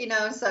this shit, you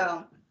know.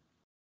 So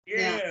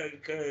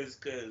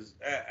because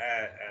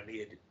I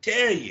need to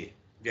tell you,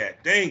 God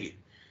dang it,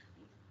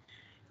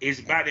 it's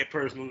about that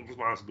personal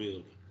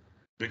responsibility,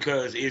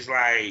 because it's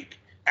like,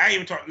 I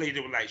even talked to ladies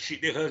that were like,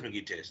 shit, their husband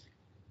get tested.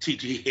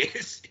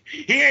 TTS.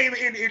 He ain't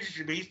even in the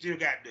industry, but he still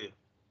got the.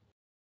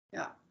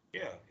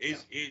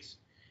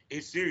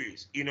 It's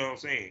serious. You know what I'm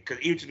saying? Because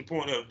even to the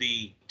point of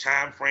the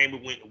time frame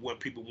of what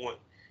people want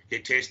their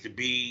test to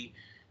be.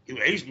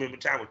 I used to remember a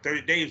time with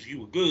 30 days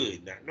you were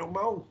good. Not no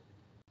more.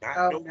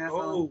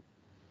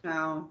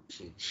 No.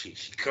 She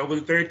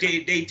covered the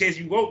 30-day test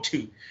you want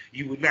to.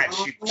 You would not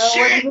shoot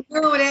shit. What you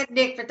doing with that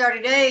dick for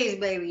 30 days,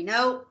 baby?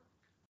 Nope.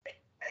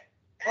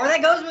 Or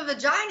that goes with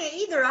vagina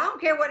either. I don't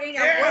care what,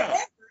 whatever,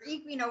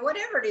 you know,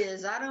 whatever it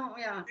is. I don't,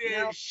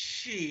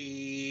 Shit.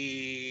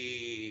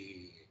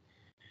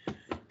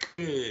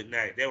 Good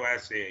night. That's why I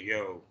said,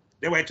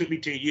 that's why it took me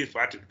 10 years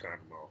before I took the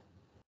condom off.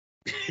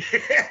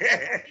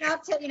 I'll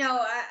tell you,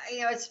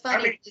 it's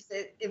funny.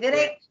 I mean,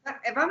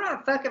 if I'm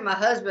not fucking my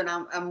husband,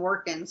 I'm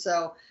working.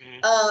 So,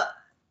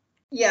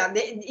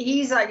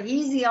 he's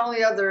the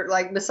only other,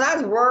 like,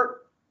 besides work.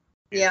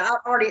 Yeah,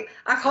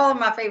 I call him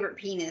my favorite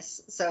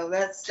penis. So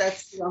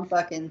that's who I'm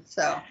fucking.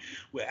 So.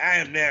 Well, I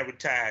am now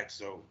retired,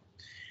 so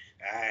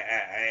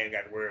I ain't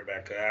got to worry about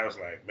it. 'Cause I was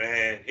like,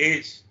 man,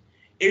 it's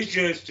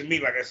just, to me,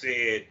 like I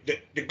said,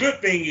 the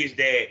good thing is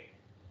that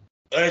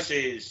us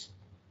as,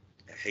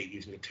 I hate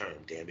using the term,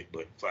 damn it,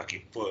 but fuck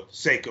it, for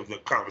sake of the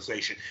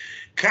conversation,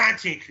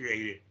 content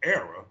creator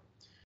era,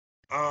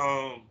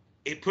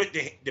 it put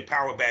the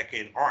power back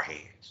in our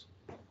hands,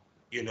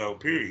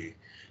 period.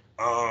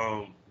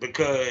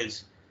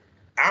 Because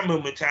I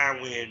remember a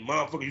time when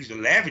motherfuckers used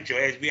to laugh at your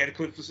ass if we had a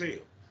clip for sale.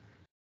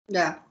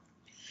 Yeah.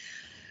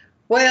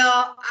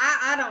 Well,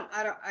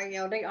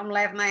 I'm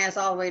laughing my ass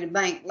all the way to the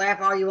bank.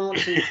 Laugh all you want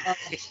to.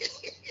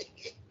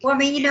 Well, I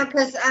mean,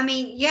 because,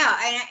 yeah,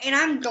 and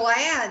I'm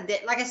glad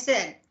that, like I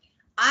said,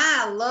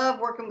 I love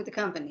working with the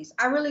companies.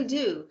 I really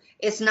do.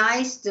 It's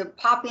nice to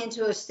pop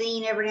into a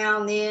scene every now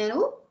and then.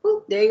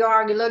 Ooh, there you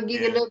are. Give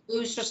you a little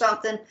boost or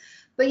something.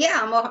 But yeah,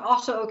 I'm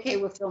also okay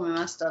with filming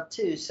my stuff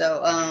too.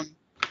 So,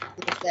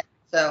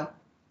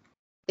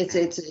 it's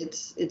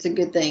a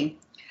good thing.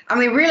 I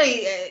mean,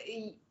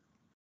 really,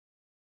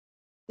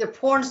 the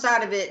porn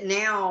side of it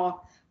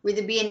now, with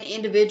it being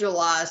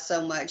individualized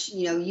so much,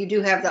 you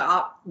do have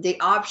the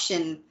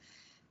option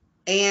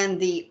and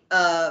the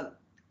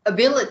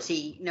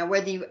ability.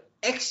 Whether you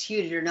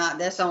execute it or not,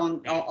 that's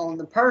on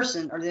the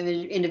person or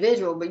the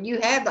individual. But you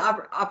have the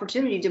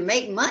opportunity to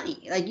make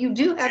money. Like, you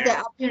do have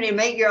that opportunity to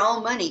make your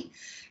own money.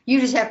 You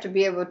just have to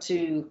be able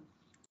to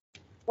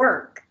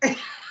work.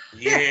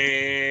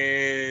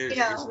 Yes,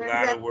 it's a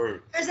lot of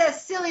work. There's that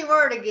silly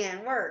word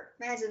again, work.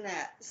 Imagine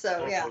that.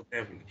 So, yeah.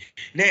 Definitely.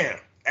 Now,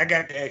 I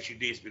got to ask you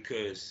this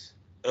because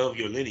of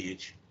your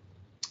lineage,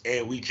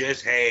 and we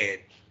just had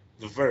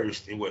the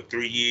first in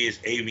 3 years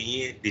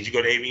AVN. Did you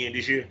go to AVN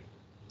this year?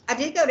 I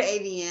did go to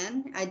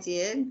AVN. I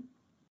did.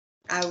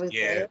 I was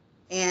there,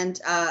 and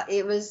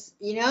it was,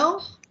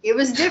 it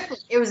was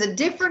different. It was a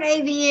different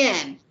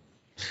AVN.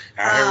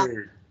 I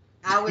heard.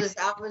 I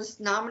was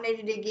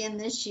nominated again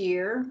this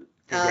year.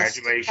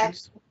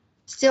 Congratulations.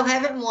 Still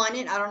haven't won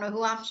it. I don't know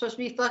who I'm supposed to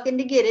be fucking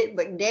to get it,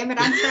 but damn it,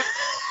 I'm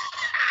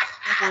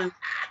trying.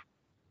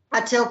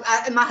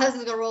 My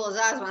husband's gonna roll his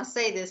eyes when I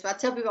say this, but I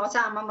tell people all the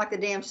time I'm like the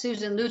damn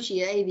Susan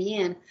Lucci at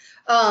AVN.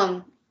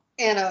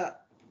 And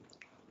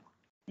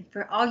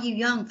for all you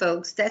young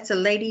folks, that's a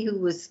lady who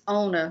was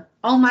on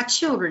My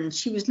Children.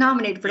 She was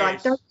nominated for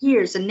like 30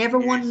 years and never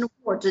won an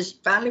award.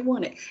 Just finally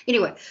won it.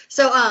 Anyway,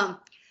 so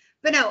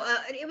but no,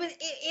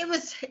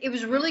 it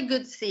was really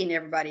good seeing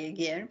everybody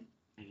again.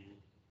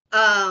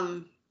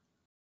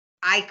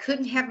 I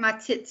couldn't have my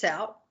tits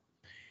out.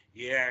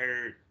 Yeah, I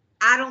heard.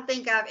 I don't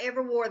think I've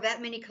ever wore that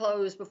many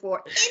clothes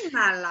before in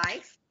my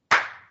life.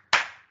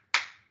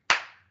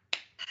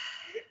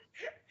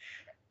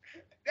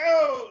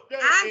 No.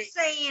 I'm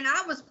saying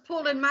I was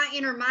pulling my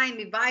inner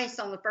Miami Vice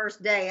on the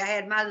first day. I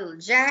had my little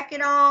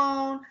jacket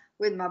on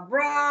with my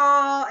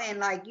bra and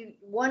like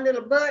one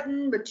little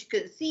button, but you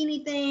couldn't see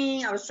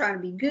anything. I was trying to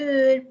be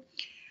good.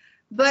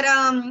 But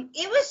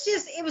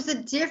it was a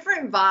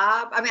different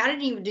vibe. I mean, I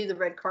didn't even do the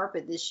red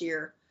carpet this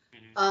year.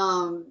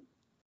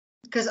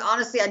 Because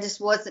honestly, I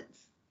just wasn't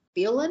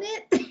feeling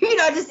it.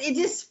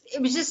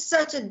 It was just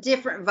such a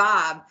different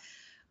vibe.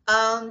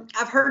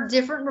 I've heard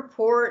different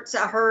reports.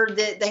 I heard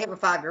that they have a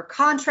 5-year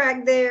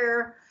contract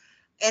there.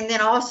 And then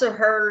also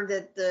heard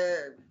that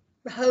the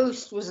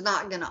host was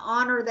not going to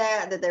honor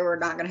that they were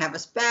not going to have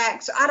us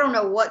back. So I don't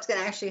know what's going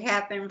to actually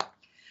happen.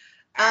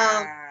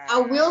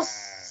 I will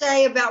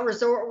say about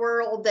Resort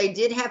World, they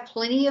did have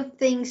plenty of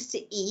things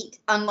to eat,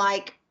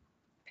 unlike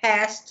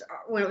past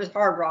when it was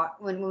Hard Rock,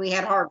 when we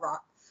had Hard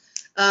Rock.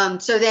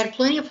 So they had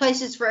plenty of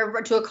places for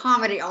everybody to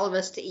accommodate all of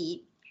us to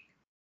eat.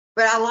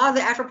 But a lot of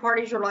the after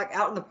parties were like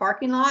out in the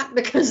parking lot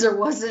because there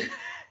wasn't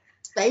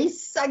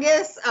space, I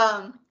guess.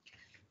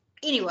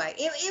 Anyway,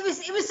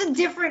 it was a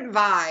different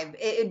vibe.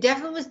 It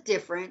definitely was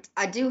different.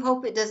 I do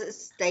hope it doesn't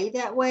stay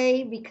that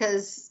way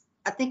because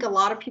I think a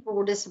lot of people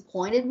were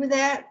disappointed with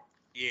that.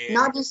 Yeah.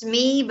 Not just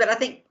me, but I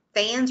think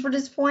fans were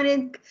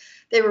disappointed.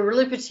 They were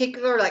really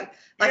particular, like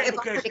if I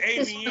because could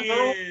kiss the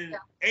girl,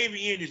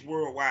 AVN is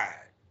worldwide,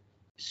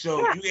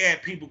 so you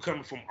had people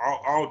coming from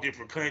all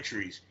different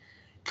countries,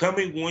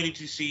 coming wanting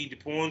to see the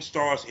porn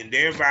stars in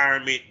their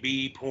environment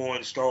be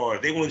porn stars.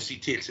 They want to see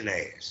tits and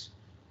ass.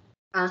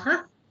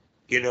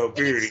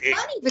 Period.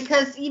 It's funny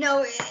because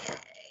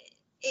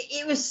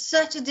it was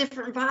such a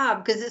different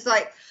vibe because it's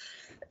like.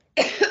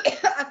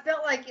 I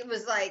felt like it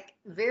was like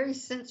very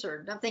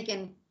censored. I'm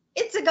thinking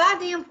it's a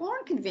goddamn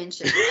porn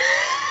convention.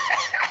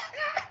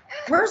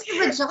 Where's the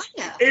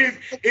vagina?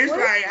 It's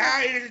like,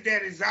 how is it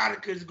that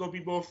Exotica is gonna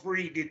be more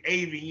free than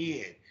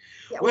AVN?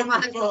 Yeah, well,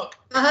 my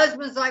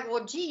husband's like,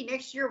 well, gee,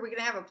 next year we're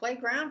gonna have a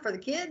playground for the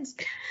kids.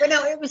 But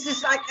no, it was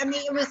just like, I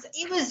mean,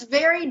 it was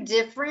very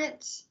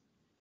different.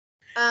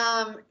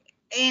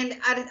 And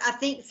I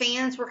think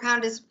fans were kind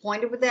of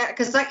disappointed with that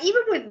because, like,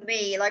 even with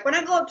me, like when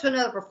I go up to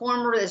another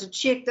performer, there's a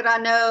chick that I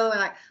know, and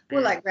like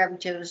we're like grabbing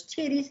each other's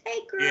titties.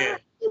 Hey, girl,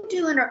 what you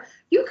doing? Or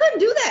you couldn't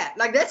do that.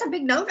 Like that's a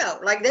big no-no.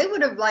 Like they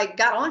would have like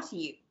got onto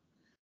you.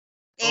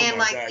 And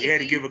God, you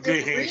had to give a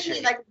good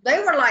handshake. Like they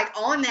were like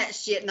on that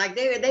shit, and like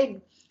they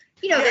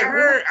you know,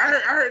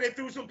 I heard they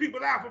threw some people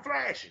out for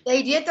flashing.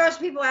 They did throw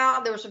some people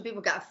out. There were some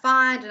people got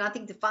fined, and I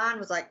think the fine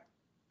was like,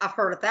 I've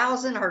heard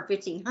 1,000, I heard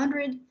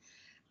 1,500.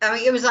 I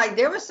mean, it was like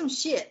there was some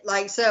shit.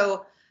 Like,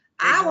 so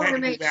I want to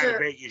make sure.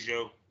 Vegas,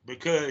 yo,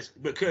 because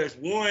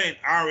one,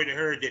 I already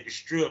heard that the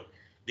Strip,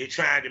 they're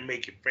trying to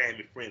make it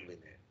family friendly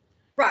now.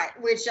 Right,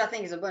 which I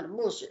think is a bunch of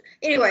bullshit.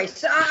 Anyway,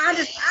 so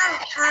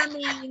I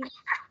mean.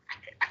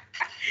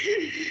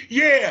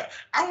 Yeah,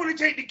 I want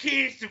to take the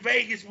kids to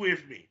Vegas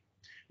with me.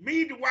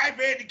 Me, the wife,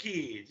 and the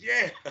kids.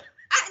 Yeah. They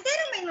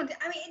don't make no.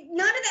 I mean,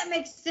 none of that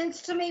makes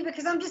sense to me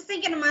because I'm just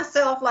thinking to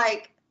myself,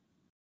 like,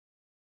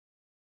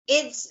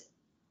 it's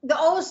the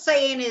old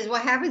saying is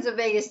what happens in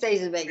Vegas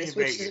stays in Vegas,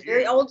 which is a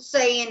very old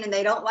saying, and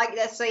they don't like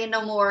that saying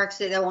no more because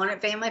they want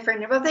it family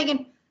friendly. But I'm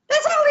thinking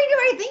that's all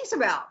anybody thinks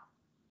about.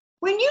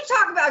 When you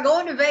talk about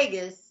going to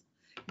Vegas,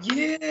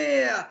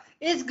 yeah,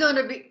 it's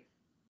gonna be.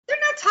 They're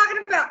not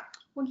talking about.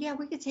 Well, yeah,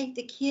 we could take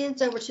the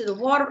kids over to the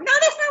water. No,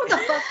 that's not what the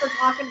fuck we're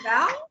talking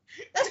about.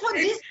 That's what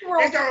this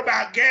world. They talk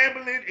about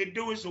gambling and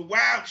doing some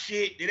wild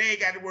shit that they ain't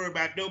got to worry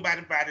about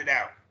nobody finding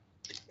out.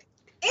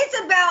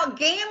 It's about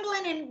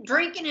gambling and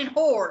drinking and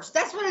whores.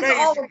 That's what it's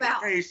all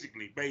about.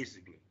 Basically.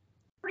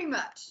 Pretty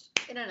much,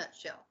 in a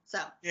nutshell. So.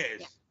 Yes.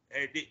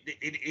 Yeah.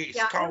 It's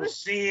yeah, called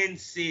Sin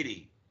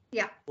City.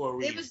 Yeah.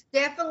 It was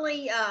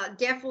definitely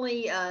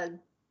an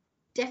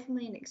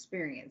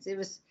experience. It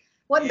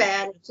wasn't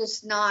bad. It's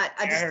just not.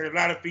 I heard a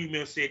lot of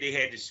females said they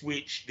had to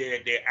switch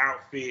their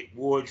outfit,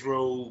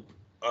 wardrobe.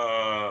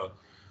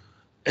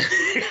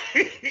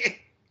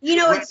 You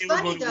know, it's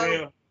funny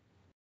though.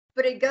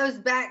 But it goes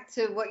back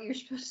to what you're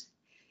supposed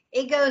to.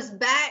 It goes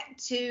back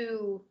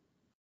to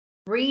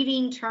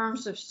reading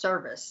terms of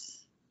service.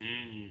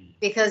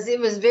 Because it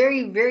was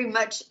very, very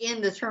much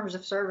in the terms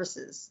of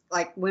services.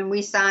 Like when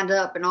we signed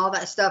up and all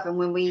that stuff, and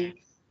when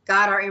we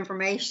got our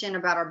information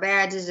about our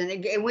badges, and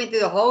it went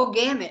through the whole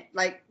gamut.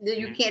 Like,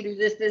 you can't do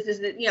this,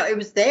 you know, it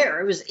was there.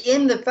 It was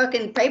in the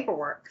fucking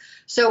paperwork.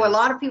 So a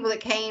lot of people that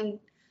came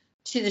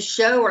to the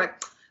show were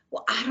like,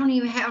 well, I don't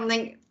even have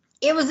anything.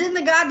 It was in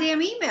the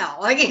goddamn email.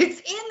 Like, it's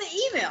in the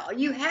email.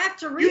 You have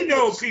to read it.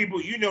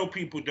 You know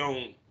people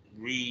don't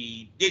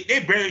read. They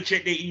barely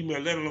check their email,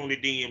 let alone their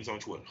DMs on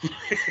Twitter.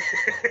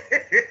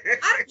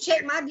 I don't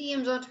check my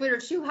DMs on Twitter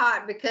too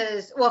hot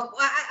because, well,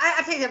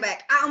 I take that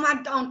back.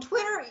 On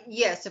Twitter,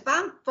 yes. If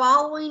I'm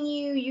following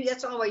you,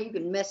 that's the only way you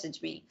can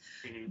message me.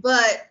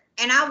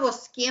 And I will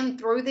skim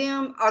through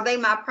them. Are they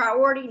my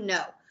priority?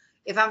 No.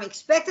 If I'm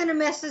expecting a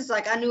message,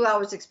 like I knew I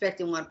was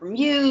expecting one from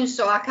you,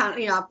 so I kind of,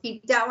 you know, I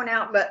peeped that one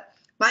out. But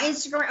my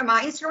Instagram,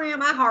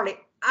 I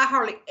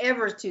hardly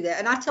ever do that.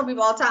 And I tell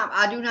people all the time,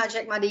 I do not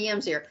check my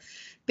DMs here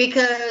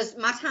because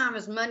my time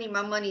is money.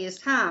 My money is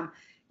time.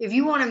 If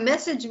you want to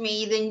message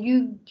me, then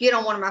you get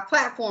on one of my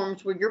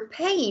platforms where you're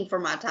paying for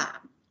my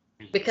time.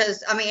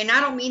 Because, I mean, and I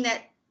don't mean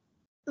that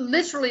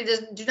literally,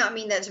 do not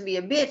mean that to be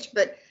a bitch,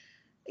 but,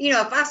 you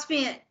know, if I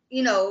spent,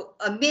 you know,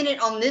 a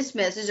minute on this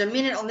message, a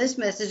minute on this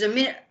message, a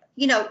minute,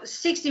 you know,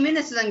 60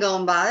 minutes isn't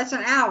going by. That's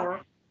an hour,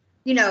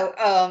 you know,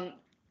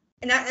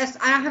 and I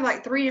have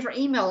like 3 different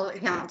email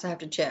accounts I have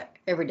to check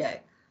every day.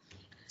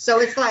 So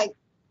it's like,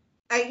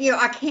 I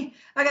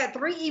got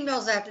 3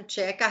 emails I have to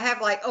check. I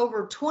have like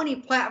over 20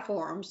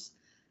 platforms.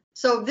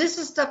 So this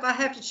is stuff I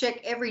have to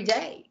check every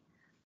day.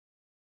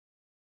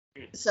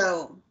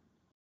 So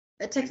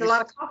it takes a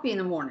lot of coffee in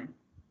the morning.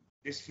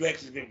 This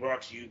flex has been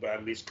brought to you by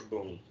Miss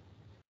Kaboom.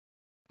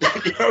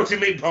 The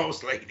ultimate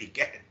boss lady.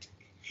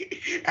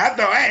 I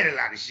thought I had a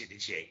lot of shit to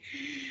check.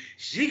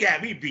 She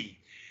got me beat.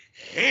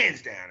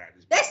 Hands down.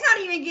 That's not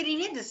even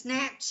getting into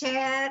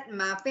Snapchat and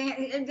my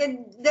family.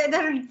 They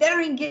don't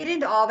even get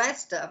into all that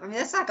stuff. I mean,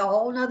 that's like a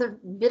whole nother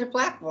bit of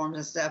platforms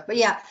and stuff. But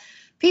yeah,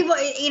 people,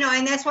 you know,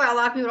 and that's why a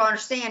lot of people don't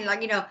understand.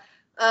 Like, you know,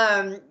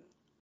 like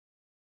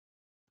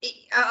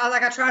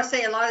I try to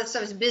say, a lot of this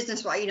stuff is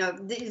business. You know,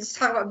 let's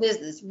talk about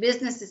business.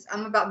 Business is,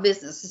 I'm about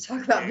business. Let's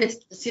talk about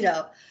business, you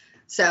know.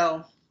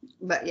 So,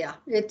 but yeah,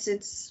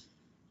 it's.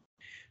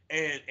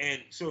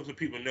 And so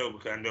people know,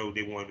 because I know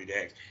they wanted me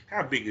to ask,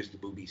 how big is the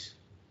boobies?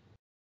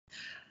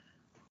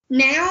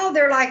 Now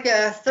they're like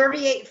a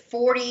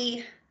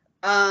 3840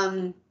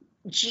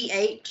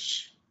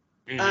 GH.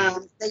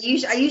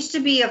 I used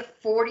to be a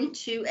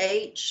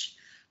 42H,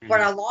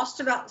 but I lost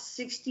about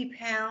 60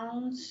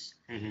 pounds.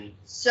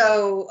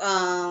 So,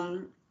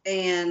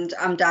 and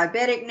I'm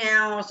diabetic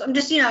now. So I'm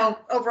just, you know,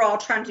 overall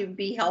trying to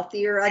be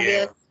healthier, I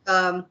guess.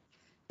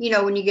 You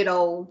know, when you get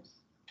old.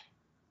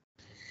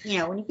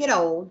 Yeah.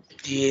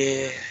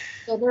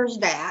 So there's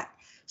that.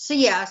 So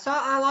yeah, so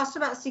I lost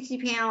about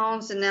 60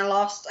 pounds, and then I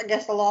lost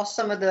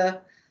some of the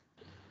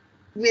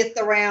width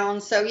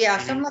around. So yeah,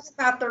 so I'm like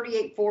about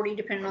 38, 40,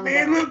 depending on the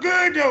day. It looked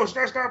good though.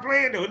 Start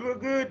playing though. It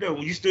looked good though.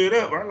 When you stood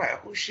up, I'm like,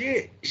 oh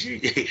shit.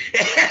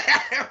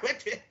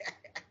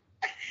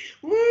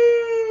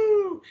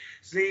 Woo!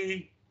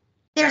 See,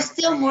 there's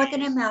still more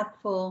than a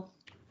mouthful.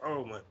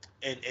 Oh my,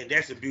 and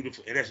that's a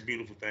beautiful thing.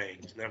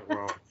 There's nothing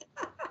wrong.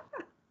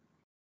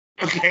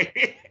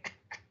 Okay.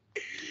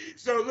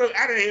 So look,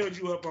 I done held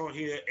you up on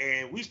here,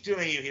 and we still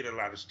ain't hit a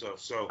lot of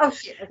stuff. So Oh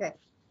shit. Okay.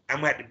 I'm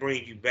gonna have to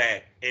bring you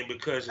back, and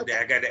because of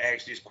that, I got to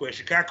ask this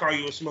question. Can I call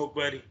you a smoke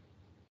buddy?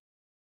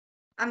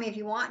 I mean, if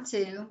you want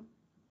to.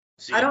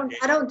 See, I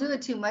don't do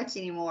it too much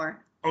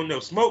anymore. Oh no,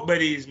 Smoke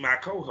Buddy is my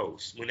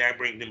co-host when I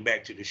bring them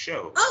back to the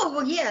show. Oh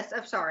well, yes.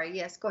 I'm sorry.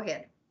 Yes, go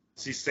ahead.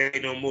 See, say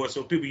no more.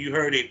 So people, you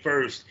heard it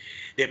first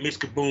that Miss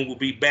Kaboom will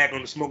be back on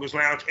the Smokers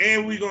Lounge,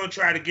 and we're gonna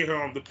try to get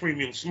her on the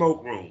Premium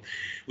Smoke Room.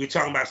 We're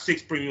talking about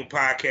 6 premium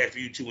podcasts for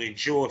you to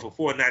enjoy for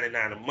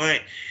 $4.99 a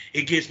month.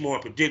 It gets more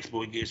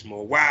unpredictable. It gets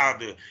more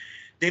wilder.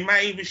 They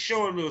might even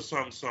show a little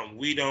something.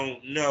 We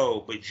don't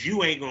know, but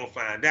you ain't gonna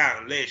find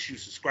out unless you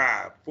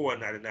subscribe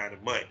 $4.99 a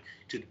month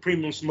to the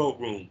Premium Smoke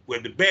Room,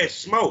 where the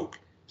best smoke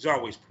is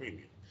always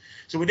premium.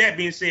 So with that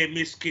being said,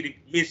 Miss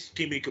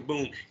Kimmy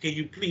Kaboom, can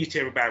you please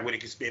tell everybody where they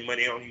can spend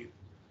money on you?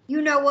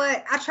 You know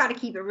what? I try to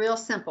keep it real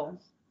simple.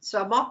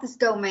 So I bought this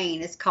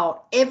domain. It's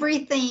called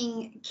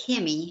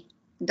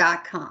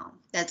everythingkimmy.com.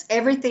 That's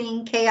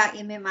everything,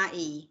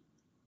 KIMMIE.com.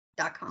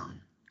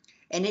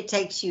 And it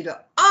takes you to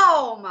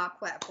all my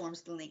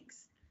platforms, the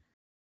links.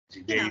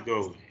 See, there you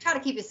go. Try to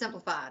keep it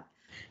simplified.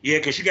 Yeah,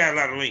 because you got a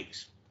lot of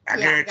links. I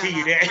guarantee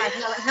you that.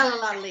 Hell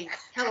a lot of links.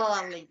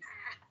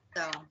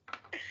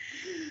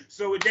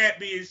 So with that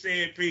being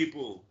said,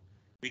 people,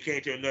 we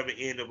came to another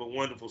end of a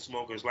wonderful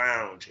Smokers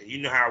Lounge. And you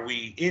know how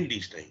we end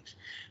these things.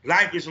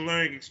 Life is a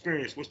learning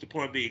experience. What's the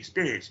point of the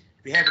experience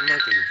if you haven't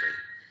learned anything?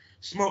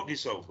 Smoke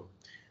this over.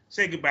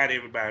 Say goodbye to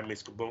everybody,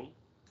 Miss Kaboom.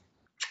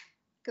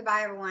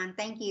 Goodbye, everyone.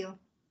 Thank you.